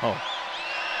thing. No.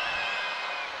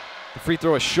 The free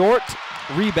throw is short,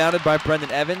 rebounded by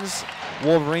Brendan Evans.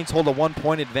 Wolverines hold a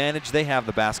 1-point advantage. They have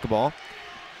the basketball.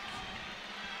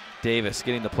 Davis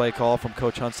getting the play call from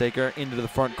Coach Hunsaker into the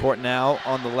front court now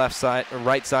on the left side, or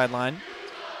right sideline.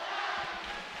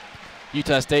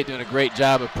 Utah State doing a great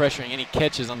job of pressuring any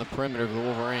catches on the perimeter of the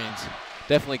Wolverines.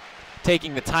 Definitely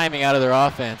taking the timing out of their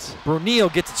offense. Brunel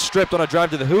gets it stripped on a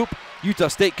drive to the hoop. Utah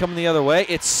State coming the other way.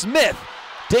 It's Smith.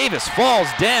 Davis falls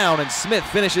down, and Smith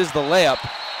finishes the layup.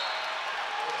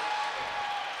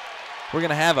 We're going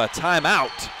to have a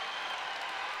timeout.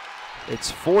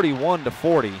 It's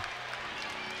 41-40.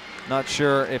 Not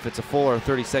sure if it's a full or a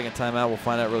 30-second timeout. We'll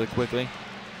find out really quickly.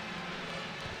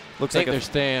 Looks like they're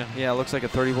staying. Yeah, looks like a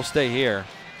 30 will stay here.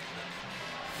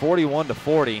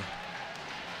 41-40.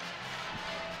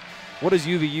 What does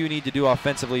UVU need to do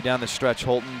offensively down the stretch,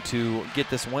 Holton, to get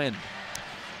this win?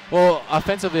 Well,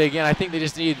 offensively, again, I think they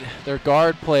just need their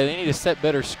guard play. They need to set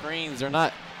better screens. They're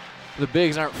not, the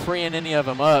bigs aren't freeing any of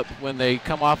them up when they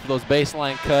come off of those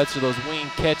baseline cuts, or those wing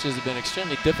catches have been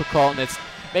extremely difficult, and it's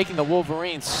making the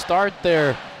Wolverines start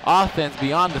their offense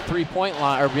beyond the three-point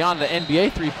line, or beyond the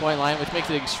NBA three-point line, which makes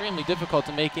it extremely difficult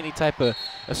to make any type of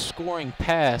a scoring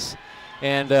pass.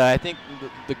 And I think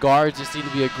the guards just need to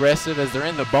be aggressive as they're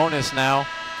in the bonus now.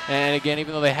 And again,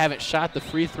 even though they haven't shot the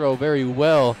free throw very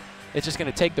well, it's just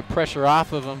going to take the pressure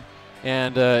off of them,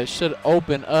 and it should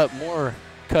open up more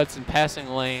shortcuts and passing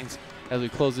lanes as we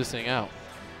close this thing out.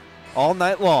 All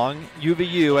night long,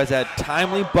 UVU has had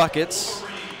timely buckets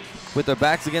with their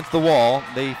backs against the wall.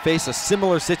 They face a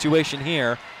similar situation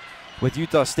here with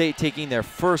Utah State taking their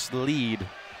first lead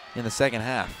in the second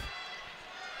half.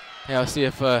 Yeah, we'll see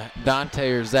if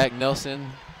Dante or Zach Nelson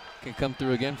can come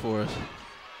through again for us.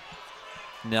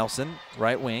 Nelson,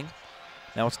 right wing.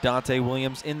 Now it's Dante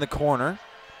Williams in the corner.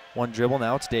 One dribble,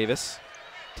 now it's Davis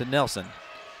to Nelson.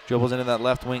 Dribbles into that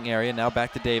left wing area, now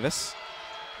back to Davis.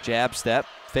 Jab step,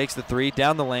 fakes the three,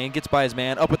 down the lane, gets by his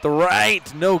man, up at the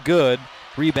right, no good.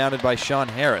 Rebounded by Sean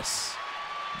Harris.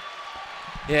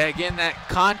 Yeah, again, that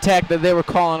contact that they were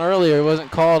calling earlier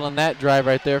wasn't called on that drive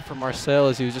right there for Marcel,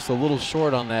 as he was just a little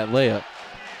short on that layup.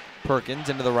 Perkins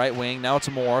into the right wing, now it's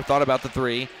Moore, thought about the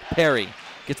three. Perry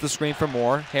gets the screen for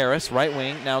Moore. Harris, right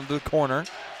wing, now to the corner.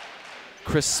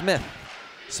 Chris Smith.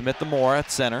 Smith to Moore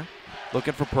at center,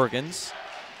 looking for Perkins.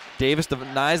 Davis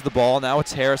denies the ball, now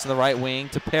it's Harris in the right wing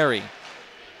to Perry.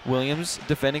 Williams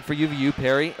defending for UVU.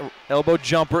 Perry, elbow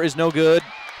jumper is no good.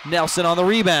 Nelson on the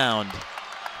rebound.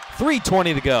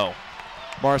 3:20 to go.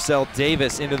 Marcel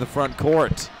Davis into the front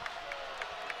court.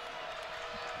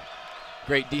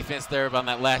 Great defense there on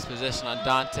that last possession on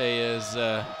Dante as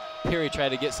Perry tried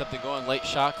to get something going late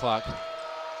shot clock.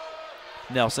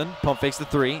 Nelson pump fakes the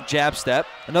three, jab step,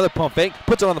 another pump fake,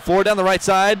 puts it on the floor down the right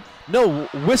side. No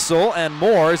whistle, and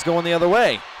Moore is going the other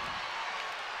way.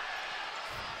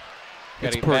 Got to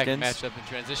It's get back Perkins. matched up in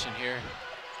transition here.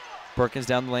 Perkins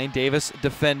down the lane. Davis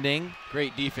defending.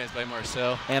 Great defense by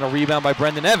Marcel. And a rebound by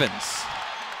Brendan Evans.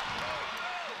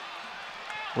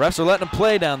 Refs are letting him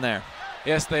play down there.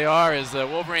 Yes, they are, as the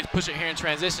Wolverines push it here in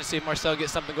transition. See if Marcel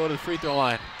gets something to go to the free throw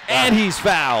line. And he's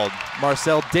fouled.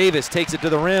 Marcel Davis takes it to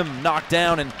the rim, knocked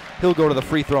down, and he'll go to the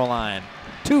free throw line.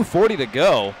 2:40 to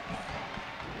go.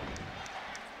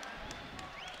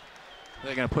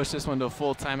 They're going to push this one to a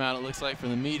full timeout, it looks like, for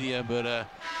the media. But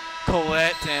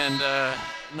Colette and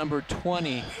number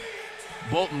 20,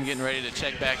 Bolton, getting ready to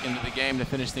check back into the game to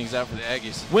finish things out for the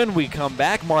Aggies. When we come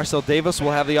back, Marcel Davis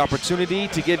will have the opportunity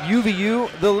to give UVU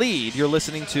the lead. You're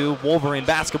listening to Wolverine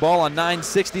basketball on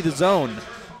 960 The Zone.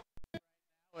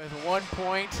 With 1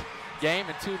 point game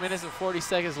and 2 minutes and 40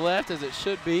 seconds left, as it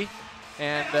should be.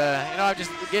 And, you know, I'm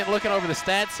just, again, looking over the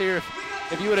stats here.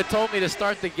 If you would have told me to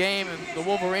start the game and the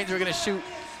Wolverines were going to shoot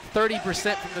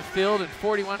 30% from the field and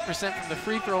 41% from the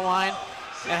free throw line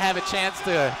and have a chance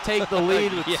to take the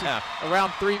lead with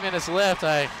around 3 minutes left,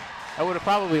 I would have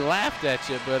probably laughed at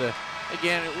you. But,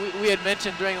 again, we had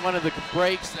mentioned during one of the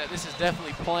breaks that this is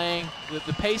definitely playing, the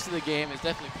pace of the game is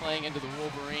definitely playing into the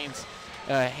Wolverines'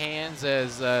 hands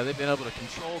as they've been able to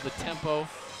control the tempo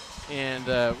and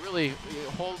really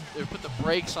put the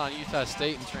brakes on Utah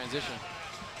State in transition.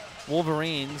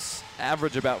 Wolverines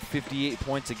average about 58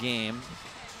 points a game.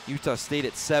 Utah State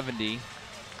at 70.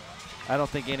 I don't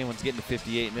think anyone's getting to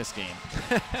 58 in this game.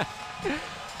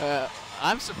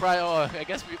 I'm surprised. Oh, I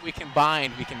guess we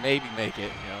combined, we can maybe make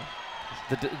it.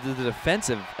 You know, the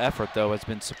defensive effort, though, has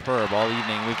been superb all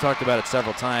evening. We've talked about it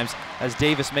several times. As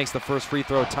Davis makes the first free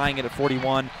throw, tying it at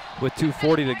 41 with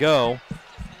 2:40 to go.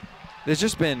 There's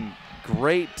just been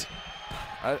great.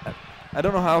 I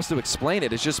don't know how else to explain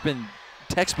it. It's just been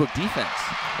textbook defense.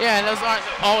 Yeah, and those aren't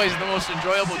always the most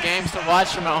enjoyable games to watch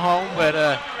from at home, but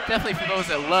definitely for those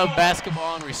that love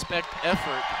basketball and respect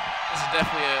effort, this is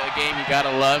definitely a game you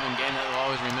gotta love and a game that we'll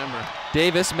always remember.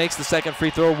 Davis makes the second free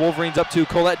throw. Wolverines up 2.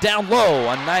 Colette down low.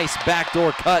 A nice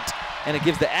backdoor cut, and it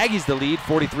gives the Aggies the lead,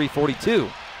 43-42.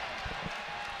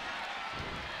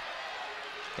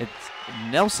 It's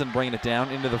Nelson bringing it down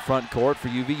into the front court for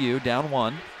UVU, down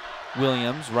 1.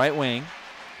 Williams, right wing.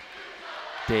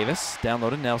 Davis, down low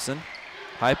to Nelson.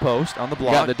 High post on the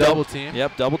block. Got the double team.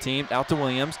 Yep, double teamed. Out to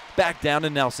Williams. Back down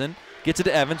to Nelson. Gets it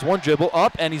to Evans. One dribble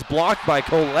up, and he's blocked by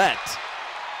Colette.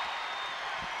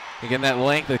 Again, that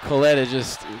length of Colette is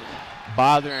just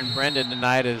bothering Brendan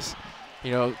tonight as,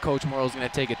 you know, Coach Morrill's going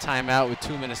to take a timeout with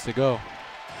 2 minutes to go.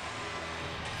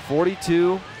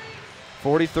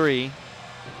 42-43.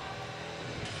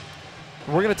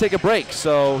 We're going to take a break.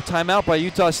 So timeout by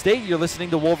Utah State. You're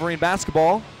listening to Wolverine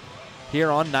basketball here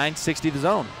on 960 The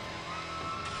Zone.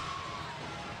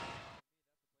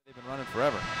 They've been running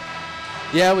forever.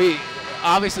 Yeah, we've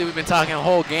been talking a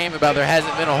whole game about there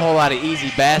hasn't been a whole lot of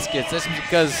easy baskets. That's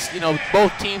because, you know,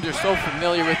 both teams are so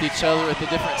familiar with each other with the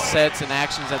different sets and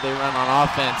actions that they run on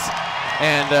offense.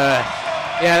 And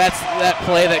yeah, that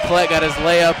play that Colette got his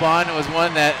layup on. It was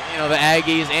one that, you know, the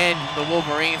Aggies and the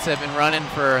Wolverines have been running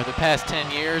for the past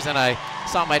 10 years. And I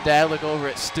saw my dad look over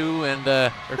at Stu and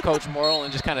or Coach Morrill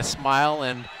and just kind of smile.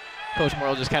 And Coach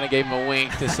Morrill just kind of gave him a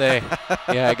wink to say,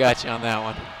 yeah, I got you on that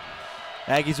one.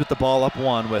 Aggies with the ball up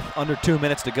 1 with under 2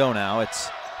 minutes to go now. It's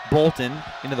Bolton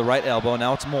into the right elbow.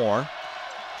 Now it's Moore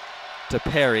to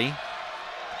Perry.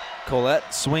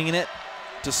 Collette swinging it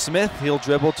to Smith. He'll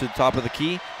dribble to the top of the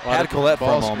key. Had Collette for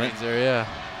a moment. There, yeah.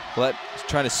 Collette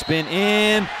trying to spin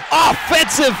in.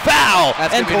 Offensive foul!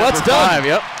 And Collette's done. 5,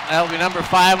 yep. That'll be number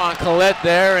 5 on Collette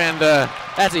there, and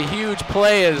that's a huge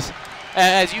play.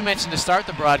 As you mentioned to start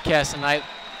the broadcast tonight,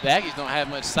 the Aggies don't have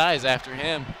much size after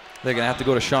him. They're going to have to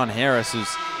go to Sean Harris, who's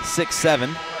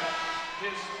 6'7".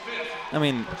 I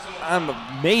mean, I'm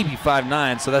maybe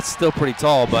 5'9", so that's still pretty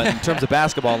tall, but in terms of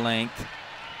basketball length.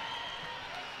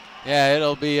 Yeah,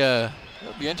 it'll be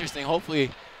interesting.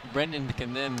 Hopefully, Brendan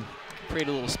can then create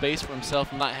a little space for himself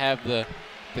and not have the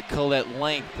Collette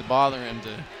length to bother him to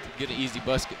get an easy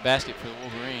basket for the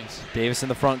Wolverines. Davis in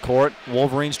the front court.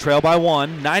 Wolverines trail by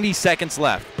 1. 90 seconds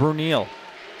left. Brunel.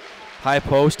 High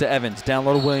post to Evans. Down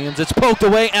low to Williams. It's poked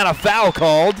away and a foul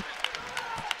called.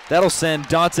 That'll send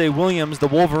Dante Williams, the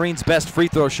Wolverines' best free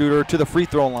throw shooter, to the free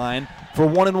throw line for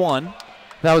 1 and 1.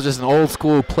 That was just an old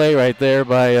school play right there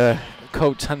by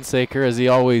Coach Hunsaker, as he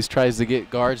always tries to get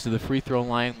guards to the free throw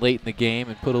line late in the game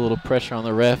and put a little pressure on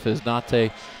the ref as Dante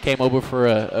came over for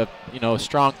a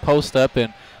strong post up,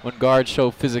 and when guards show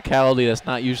physicality, that's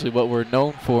not usually what we're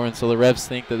known for, and so the refs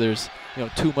think that there's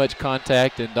too much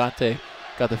contact, and Dante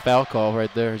got the foul call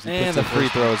right there. As he and the free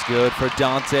throw is good for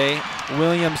Dante.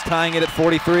 Williams tying it at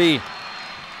 43.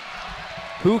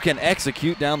 Who can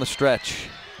execute down the stretch?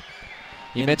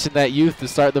 You mentioned that youth to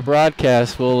start the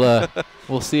broadcast. We'll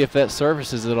see if that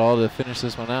services at all to finish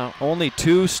this one out. Only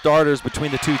 2 starters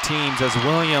between the 2 teams as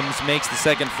Williams makes the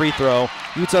second free throw.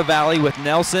 Utah Valley with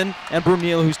Nelson and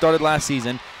Brunel, who started last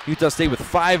season. Utah State with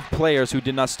 5 players who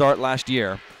did not start last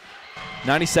year.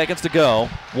 90 seconds to go.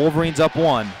 Wolverines up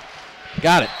 1.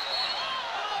 Got it.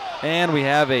 And we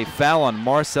have a foul on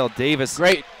Marcel Davis.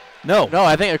 Great. No,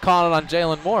 I think they're calling it on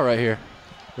Jalen Moore right here.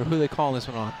 Or who are they calling this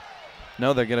one on?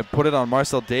 No, they're going to put it on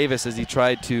Marcel Davis as he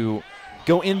tried to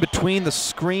go in between the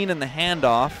screen and the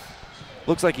handoff.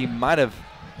 Looks like he might have,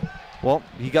 well,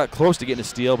 he got close to getting a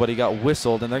steal, but he got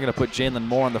whistled, and they're going to put Jalen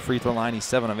Moore on the free throw line. He's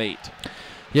 7 of 8.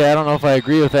 Yeah, I don't know if I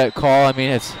agree with that call. I mean,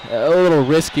 it's a little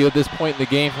risky at this point in the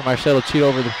game for Marcel to cheat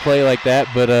over the play like that,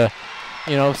 but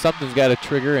something's got to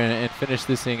trigger and finish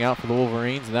this thing out for the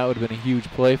Wolverines, and that would have been a huge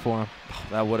play for him.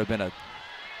 That would have been a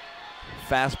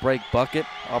fast break bucket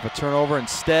off a turnover.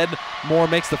 Instead, Moore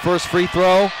makes the first free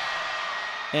throw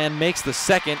and makes the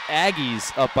second.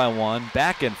 Aggies up by 1.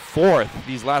 Back and forth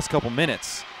these last couple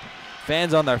minutes.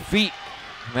 Fans on their feet.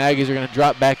 And the Aggies are going to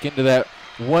drop back into that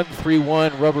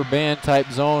 1-3-1 rubber band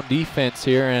type zone defense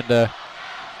here, and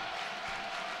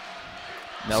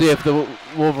see if the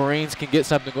Wolverines can get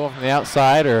something going from the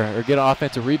outside or get an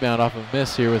offensive rebound off of a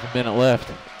miss here with a minute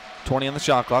left. 20 on the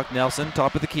shot clock. Nelson,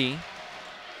 top of the key.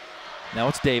 Now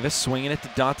it's Davis swinging it to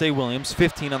Dante Williams.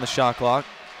 15 on the shot clock.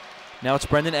 Now it's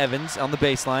Brendan Evans on the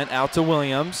baseline. Out to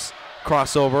Williams.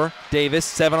 Crossover. Davis,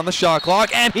 7 on the shot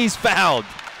clock, and he's fouled.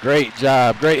 Great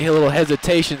job. Great little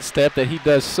hesitation step that he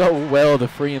does so well to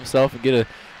free himself and get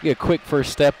a quick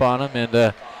first step on him.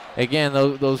 And again,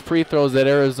 those free throws that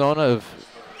Arizona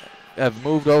have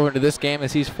moved over into this game,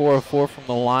 as he's 4 of 4 from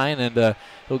the line, and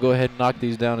he'll go ahead and knock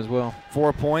these down as well.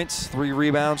 4 points, 3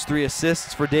 rebounds, 3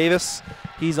 assists for Davis.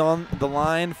 He's on the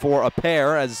line for a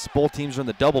pair as both teams are in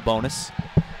the double bonus.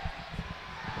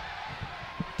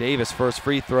 Davis' first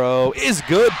free throw is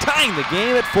good, tying the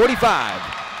game at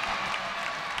 45.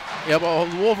 Yeah, well,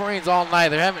 the Wolverines all night,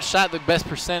 they haven't shot the best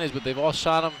percentage, but they've all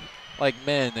shot them like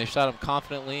men. They've shot them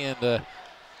confidently, and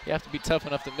you have to be tough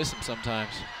enough to miss them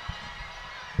sometimes.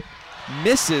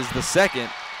 Misses the second.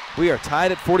 We are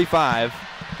tied at 45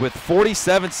 with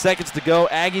 47 seconds to go.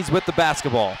 Aggies with the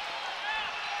basketball.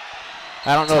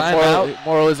 I don't know if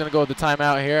Morrill is going to go with the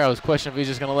timeout here. I was questioning if he's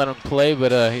just going to let him play,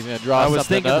 but he's going to draw something up. I was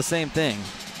thinking the same thing,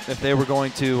 if they were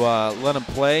going to let him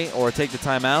play or take the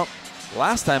timeout.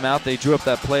 Last time out, they drew up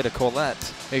that play to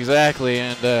Collette. Exactly,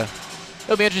 and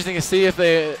it'll be interesting to see if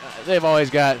they've always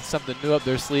got something new up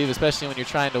their sleeve, especially when you're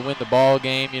trying to win the ball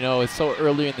game. It's so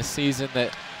early in the season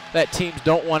that teams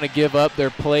don't want to give up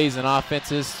their plays and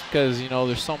offenses because,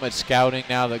 there's so much scouting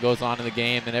now that goes on in the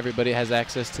game and everybody has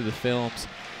access to the films.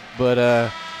 But,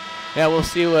 yeah, we'll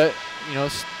see what,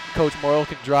 Coach Morrill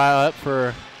can draw up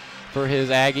for his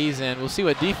Aggies, and we'll see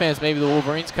what defense maybe the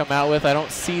Wolverines come out with. I don't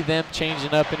see them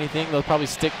changing up anything. They'll probably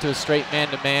stick to a straight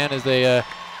man-to-man as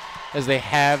they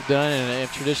have done and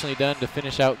have traditionally done to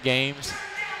finish out games.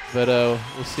 But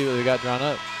we'll see what they got drawn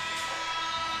up.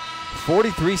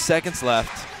 43 seconds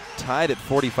left. Tied at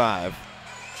 45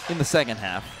 in the second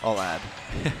half, I'll add.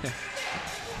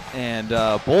 And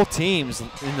both teams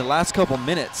in the last couple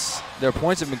minutes their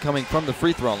points have been coming from the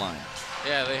free throw line.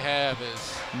 Yeah, they have.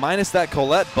 Minus that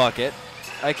Colette bucket,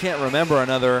 I can't remember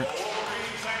another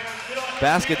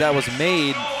basket that was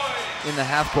made in the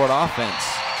half-court offense.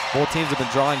 Both teams have been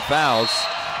drawing fouls.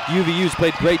 UVU's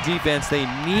played great defense. They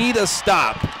need a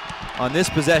stop on this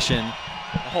possession.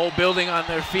 The whole building on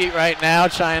their feet right now,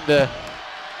 trying to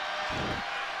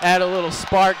add a little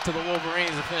spark to the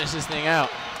Wolverines to finish this thing out.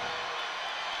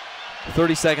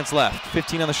 30 seconds left,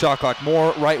 15 on the shot clock.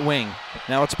 Moore right wing.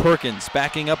 Now it's Perkins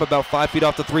backing up about 5 feet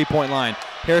off the three-point line.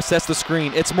 Harris sets the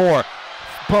screen. It's Moore.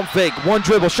 Pump fake, one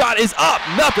dribble, shot is up,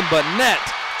 nothing but net.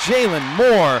 Jalen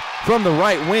Moore from the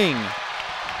right wing.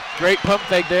 Great pump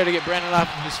fake there to get Brandon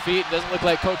off of his feet. Doesn't look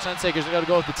like Coach Hunsaker's going to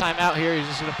go with the timeout here. He's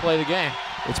just going to play the game.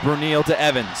 It's Bernil to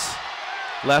Evans.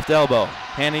 Left elbow,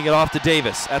 handing it off to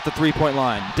Davis at the three-point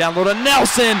line. Down low to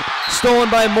Nelson, stolen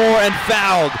by Moore and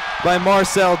fouled by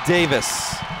Marcel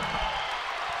Davis.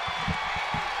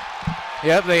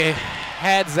 Yep, they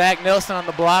had Zach Nelson on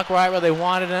the block right where they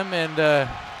wanted him, and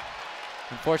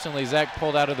unfortunately Zach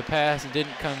pulled out of the pass and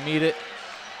didn't come meet it.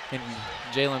 And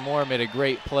Jalen Moore made a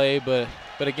great play, but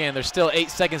again, there's still 8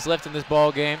 seconds left in this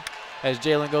ball game as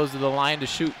Jalen goes to the line to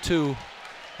shoot 2,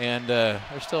 and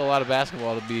there's still a lot of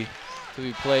basketball to be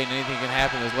played, and anything can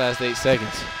happen in those last 8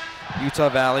 seconds. Utah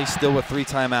Valley still with 3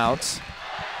 timeouts.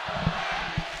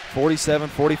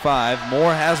 47-45.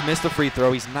 Moore has missed a free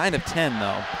throw. He's 9 of 10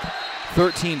 though.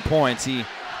 13 points. He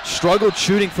struggled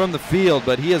shooting from the field,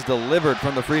 but he has delivered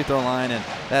from the free throw line, and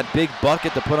that big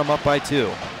bucket to put him up by 2.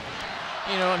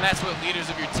 You know, and that's what leaders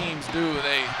of your teams do.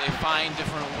 They find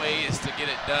different ways to get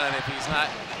it done. If he's not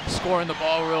scoring the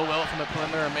ball real well from the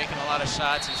perimeter or making a lot of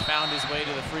shots, he's found his way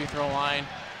to the free throw line,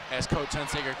 as Coach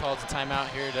Hunsaker calls the timeout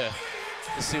here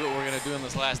to see what we're going to do in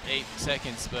this last 8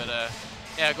 seconds. But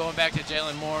yeah, going back to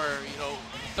Jalen Moore, you know,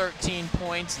 13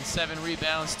 points and 7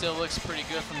 rebounds still looks pretty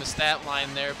good from the stat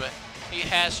line there, but he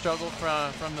has struggled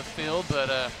from the field.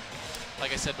 But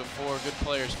like I said before, good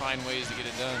players find ways to get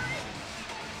it done.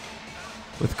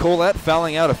 With Colette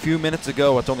fouling out a few minutes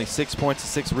ago with only 6 points and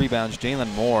 6 rebounds,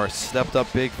 Jalen Moore stepped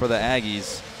up big for the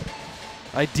Aggies.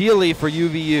 Ideally for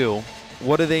UVU,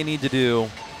 what do they need to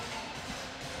do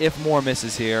if Moore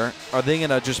misses here? Are they going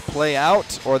to just play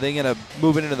out, or are they going to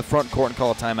move it into the front court and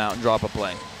call a timeout and drop a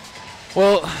play?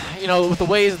 Well, you know, with the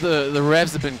ways the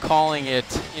Revs have been calling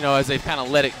it, you know, as they've kind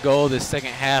of let it go this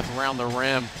second half around the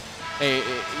rim,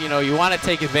 you know, you want to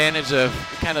take advantage of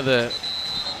kind of the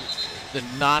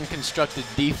non-constructed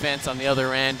defense on the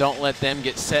other end. Don't let them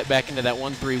get set back into that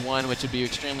 1-3-1, which would be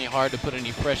extremely hard to put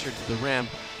any pressure to the rim.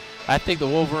 I think the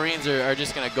Wolverines are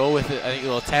just going to go with it. I think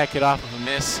they'll attack it off of a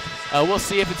miss. We'll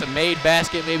see if it's a made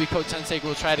basket. Maybe Coach Hunsaker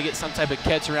will try to get some type of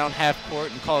catch around half court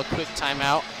and call a quick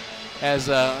timeout, as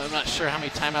I'm not sure how many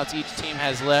timeouts each team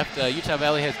has left. Utah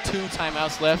Valley has 2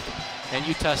 timeouts left, and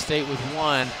Utah State with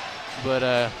 1. But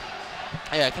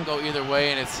yeah, it can go either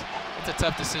way, and it's a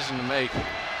tough decision to make.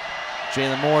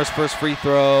 Jalen Moore's first free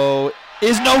throw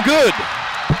is no good.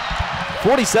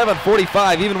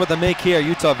 47-45, even with a make here,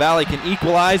 Utah Valley can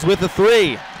equalize with a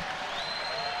 3.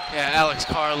 Yeah, Alex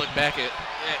Carr looked back at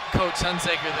Coach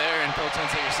Hunsaker there, and Coach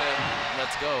Hunsaker said,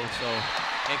 let's go. So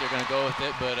I think they're going to go with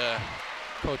it, but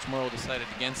Coach Merle decided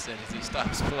against it as he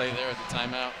stops play there at the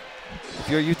timeout. If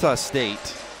you're Utah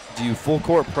State, do you full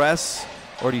court press,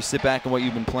 or do you sit back in what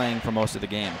you've been playing for most of the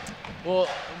game? Well,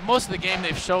 most of the game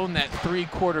they've shown that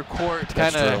 3-quarter court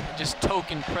kind of just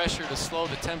token pressure to slow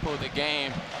the tempo of the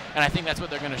game, and I think that's what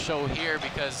they're going to show here,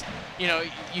 because you know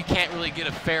you can't really get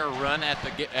a fair run at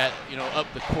you know, up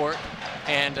the court,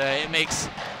 and it makes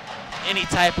any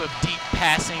type of deep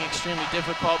passing extremely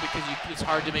difficult, because it's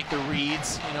hard to make the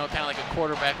reads. You know, kind of like a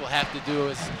quarterback will have to do,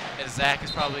 as Zach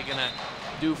is probably going to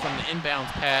do from the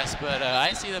inbounds pass. But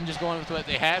I see them just going with what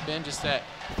they have been, just that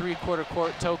 3-quarter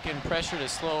court token pressure to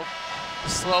slow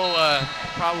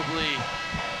probably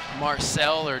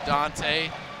Marcel or Dante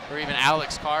or even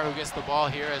Alex Carr, who gets the ball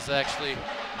here, as actually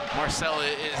Marcel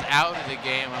is out of the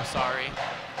game, I'm sorry,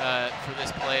 for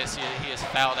this play, as he is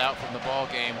fouled out from the ball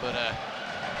game. But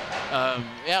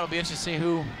yeah, it'll be interesting to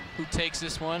see who takes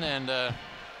this one, and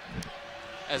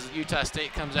as Utah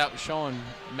State comes out showing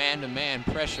man-to-man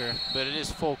pressure, but it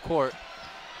is full court.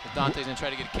 Dante's going to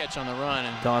try to get a catch on the run,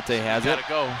 and Dante has it.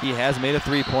 Go. He has made a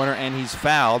 3-pointer, and he's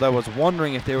fouled. I was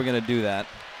wondering if they were going to do that.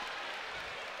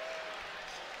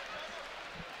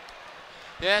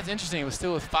 Yeah, it's interesting. It was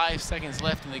still with 5 seconds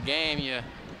left in the game. You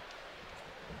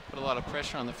put a lot of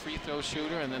pressure on the free throw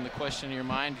shooter, and then the question in your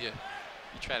mind, you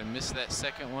try to miss that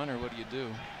second one, or what do you do?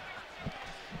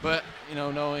 But, you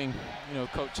know, knowing, you know,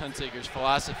 Coach Hunsaker's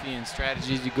philosophy and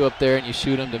strategies, you go up there and you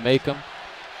shoot them to make them,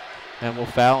 and we'll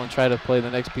foul and try to play the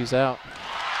next piece out.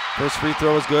 First free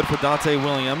throw is good for Dante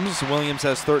Williams. Williams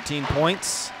has 13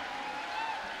 points.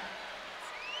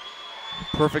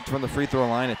 Perfect from the free throw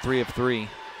line at 3 of 3.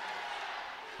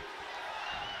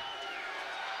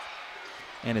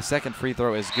 And his second free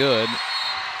throw is good.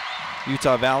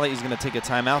 Utah Valley is going to take a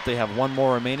timeout. They have one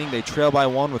more remaining. They trail by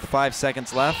 1 with 5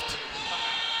 seconds left.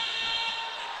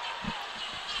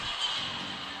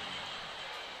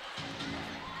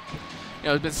 You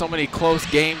know, there's been so many close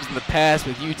games in the past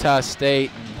with Utah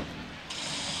State. And,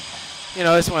 you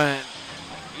know, this one,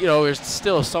 you know, there's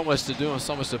still so much to do and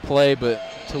so much to play, but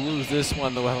to lose this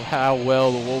one, how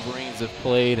well the Wolverines have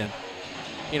played and,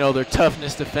 you know, their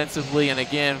toughness defensively. And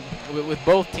again, with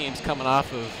both teams coming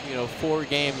off of, you know,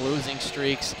 4-game losing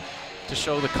streaks, to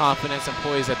show the confidence and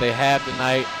poise that they have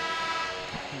tonight,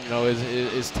 you know,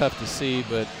 is tough to see.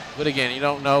 But again, you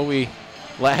don't know.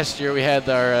 Last year we had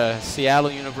our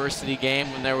Seattle University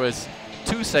game when there was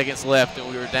 2 seconds left and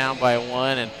we were down by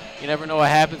 1, and you never know what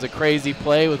happens. A crazy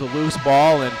play with a loose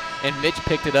ball, and Mitch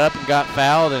picked it up and got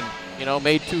fouled and, you know,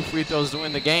 made 2 free throws to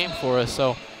win the game for us.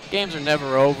 So games are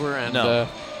never over. And no.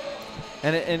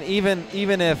 And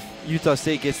even if Utah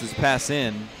State gets this pass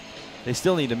in, they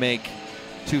still need to make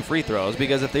 2 free throws,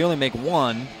 because if they only make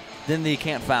 1, then they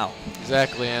can't foul.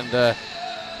 Exactly. And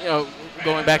you know,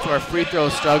 going back to our free throw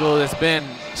struggle, it's been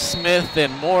Smith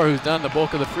and Moore who's done the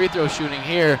bulk of the free throw shooting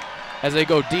here as they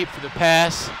go deep for the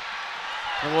pass.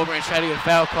 The Wolverines try to get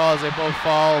foul calls. They both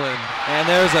fall. And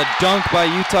there's a dunk by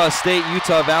Utah State.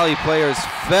 Utah Valley players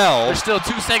fell. There's still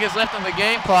 2 seconds left on the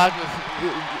game clock.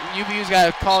 UVU's got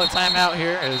to call a timeout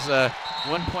here. There's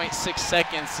 1.6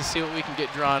 seconds to see what we can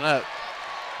get drawn up.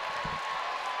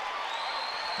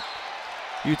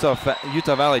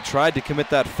 Utah Valley tried to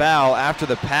commit that foul after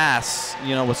the pass,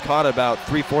 you know, was caught about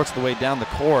 3/4 of the way down the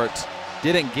court.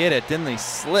 Didn't get it, then they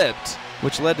slipped,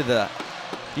 which led to the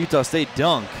Utah State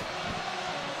dunk.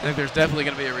 I think there's definitely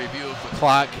going to be a review of the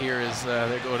clock here as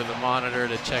they go to the monitor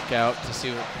to check out to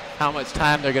see how much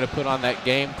time they're going to put on that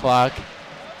game clock.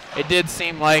 It did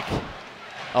seem like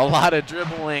a lot of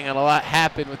dribbling and a lot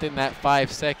happened within that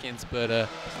 5 seconds, but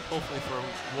hopefully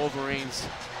for Wolverines.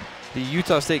 The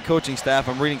Utah State coaching staff,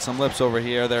 I'm reading some lips over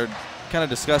here, they're kind of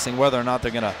discussing whether or not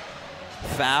they're going to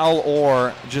foul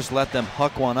or just let them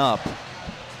huck one up.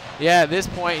 Yeah, at this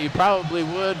point you probably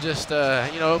would just,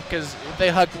 you know, because if they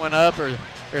huck one up or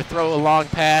throw a long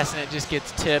pass and it just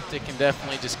gets tipped, it can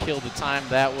definitely just kill the time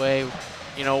that way.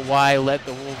 You know, why let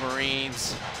the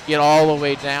Wolverines get all the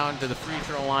way down to the free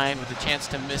throw line with a chance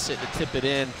to miss it, to tip it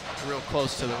in real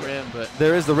close to the rim. But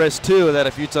there is the risk, too, that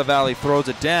if Utah Valley throws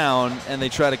it down and they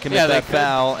try to commit that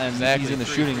foul and he's in the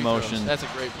shooting motion. That's a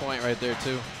great point right there,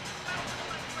 too.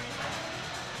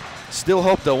 Still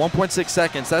hope, though, 1.6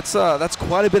 seconds. That's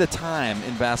quite a bit of time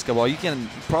in basketball. You can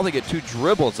probably get 2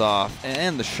 dribbles off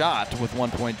and the shot with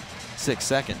 1.6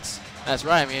 seconds. That's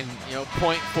right. I mean, you know,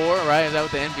 0.4, right? Is that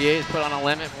what the NBA has put on a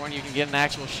limit for when you can get an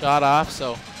actual shot off?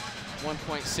 So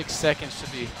 1.6 seconds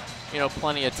should be, you know,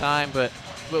 plenty of time. But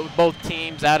with both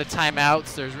teams out of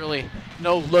timeouts, there's really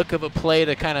no look of a play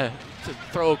to kind of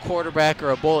throw a quarterback or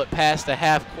a bullet past the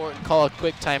half court and call a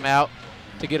quick timeout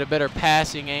to get a better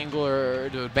passing angle or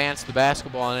to advance the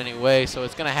basketball in any way. So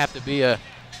it's going to have to be a,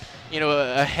 you know,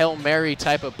 a Hail Mary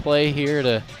type of play here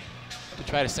to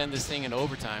try to send this thing into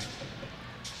overtime.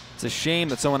 It's a shame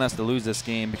that someone has to lose this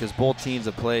game because both teams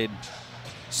have played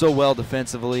so well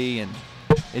defensively, and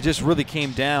it just really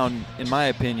came down, in my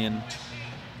opinion,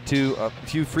 to a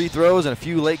few free throws and a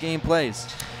few late game plays.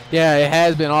 Yeah, it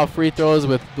has been all free throws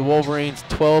with the Wolverines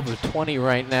 12 of 20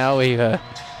 right now. We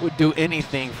would do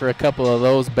anything for a couple of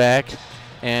those back.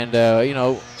 And, you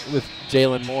know, with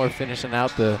Jalen Moore finishing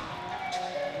out the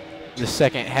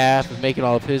second half and making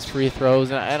all of his free throws.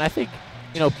 And I think,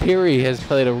 you know, Peary has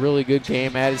played a really good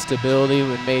game, added stability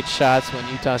and made shots when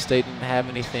Utah State didn't have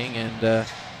anything. And the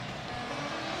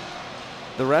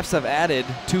refs have added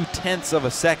 0.2 of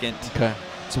a second. Okay.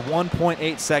 It's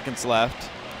 1.8 seconds left.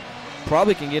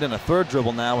 Probably can get in a third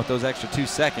dribble now with those extra 2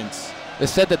 seconds. The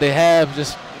set that they have,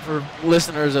 just for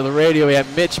listeners of the radio, we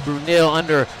have Mitch Brunel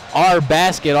under our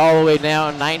basket all the way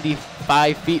down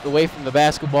 95 feet away from the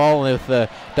basketball, with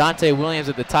Dante Williams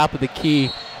at the top of the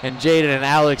key and Jaden and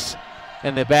Alex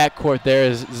in the backcourt there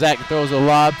as Zach throws a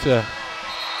lob to.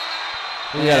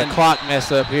 We got a clock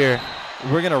mess up here.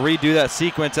 We're going to redo that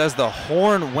sequence as the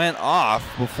horn went off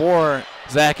before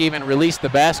Zach even released the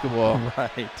basketball.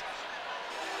 Right.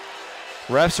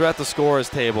 Refs are at the scorer's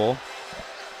table.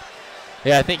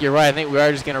 Yeah, I think you're right. I think we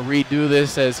are just going to redo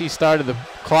this as he started the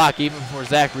clock even before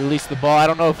Zach released the ball. I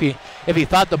don't know if he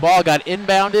thought the ball got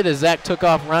inbounded as Zach took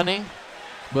off running,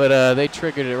 but they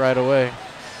triggered it right away.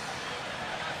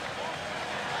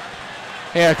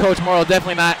 Yeah, Coach Morrow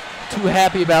definitely not too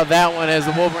happy about that one, as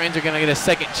the Wolverines are going to get a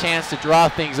second chance to draw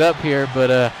things up here.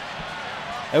 But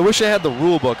I wish I had the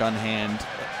rule book on hand.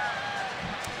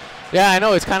 Yeah, I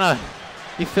know, it's kind of,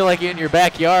 you feel like you're in your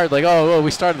backyard, like, oh,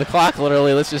 we started the clock a little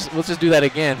early. Let's just do that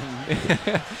again.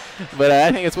 But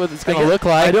I think it's what it's going to look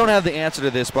like. I don't have the answer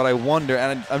to this, but I wonder,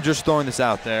 and I'm just throwing this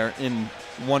out there in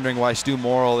wondering why Stu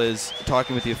Morrill is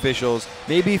talking with the officials.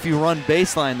 Maybe if you run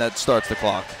baseline, that starts the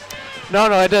clock. No,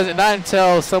 it doesn't. Not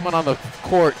until someone on the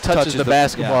court touches the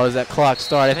basketball does that clock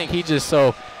start. I think he's just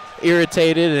so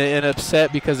irritated and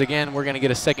upset because, again, we're going to get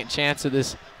a second chance at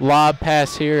this lob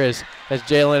pass here as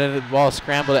Jalen and the ball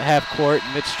scrambled at half court.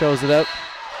 Mitch throws it up.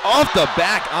 Off the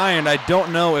back iron. I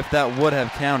don't know if that would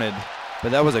have counted,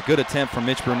 but that was a good attempt from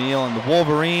Mitch Brunel, and the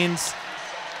Wolverines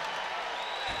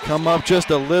come up just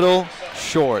a little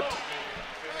short.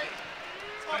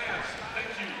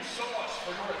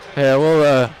 Yeah,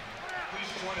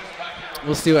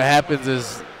 we'll see what happens.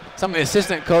 As some of the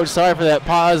assistant coach, sorry for that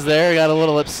pause there, got a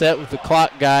little upset with the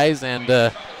clock guys, and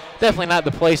definitely not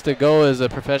the place to go as a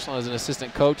professional, as an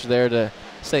assistant coach there, to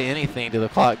say anything to the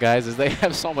clock guys, as they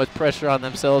have so much pressure on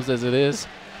themselves as it is.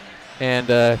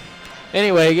 And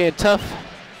anyway, again, tough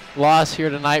loss here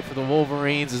tonight for the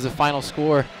Wolverines. As the final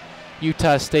score,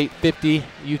 Utah State 50,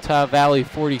 Utah Valley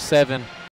 47.